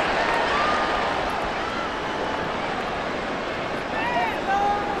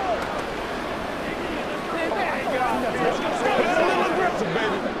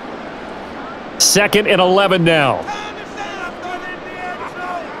 Second and 11 now.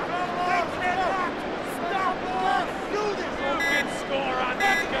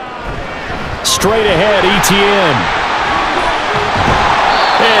 Straight ahead, Etienne.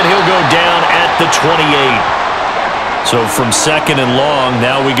 And he'll go down at the 28. So from second and long,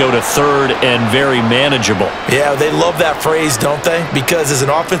 now we go to third and very manageable. Yeah, they love that phrase, don't they? Because as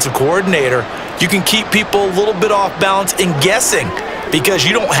an offensive coordinator, you can keep people a little bit off balance and guessing because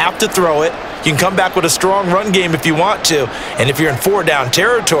you don't have to throw it. You can come back with a strong run game if you want to. And if you're in four-down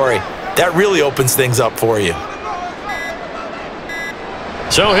territory, that really opens things up for you.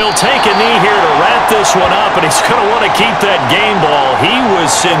 So he'll take a knee here to wrap this one up, and he's going to want to keep that game ball. He was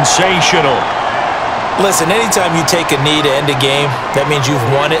sensational. Listen, anytime you take a knee to end a game, that means you've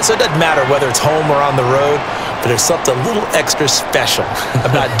won it. So it doesn't matter whether it's home or on the road, but there's something a little extra special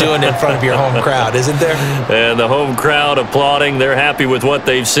about doing it in front of your home crowd, isn't there? And the home crowd applauding. They're happy with what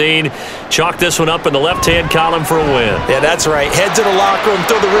they've seen. Chalk this one up in the left-hand column for a win. Yeah, that's right. Head to the locker room,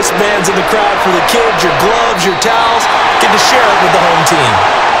 throw the wristbands in the crowd for the kids, your gloves, your towels. Get to share it with the home team.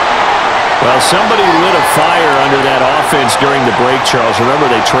 Well, somebody lit a fire under that offense during the break, Charles. Remember,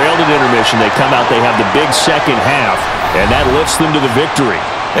 they trailed at intermission. They come out, they have the big second half, and that lifts them to the victory.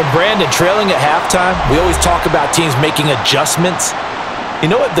 And Brandon, trailing at halftime, we always talk about teams making adjustments.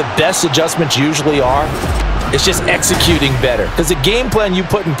 You know what the best adjustments usually are? It's just executing better. Because the game plan you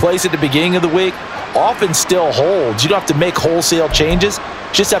put in place at the beginning of the week often still holds. You don't have to make wholesale changes.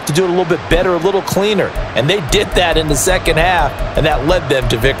 You just have to do it a little bit better, a little cleaner. And they did that in the second half, and that led them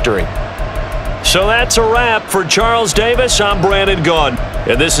to victory. So that's a wrap for Charles Davis. I'm Brandon Gunn,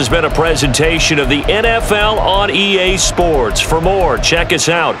 and this has been a presentation of the NFL on EA Sports. For more, check us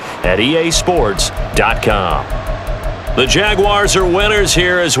out at easports.com. The Jaguars are winners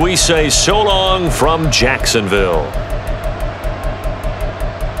here as we say so long from Jacksonville.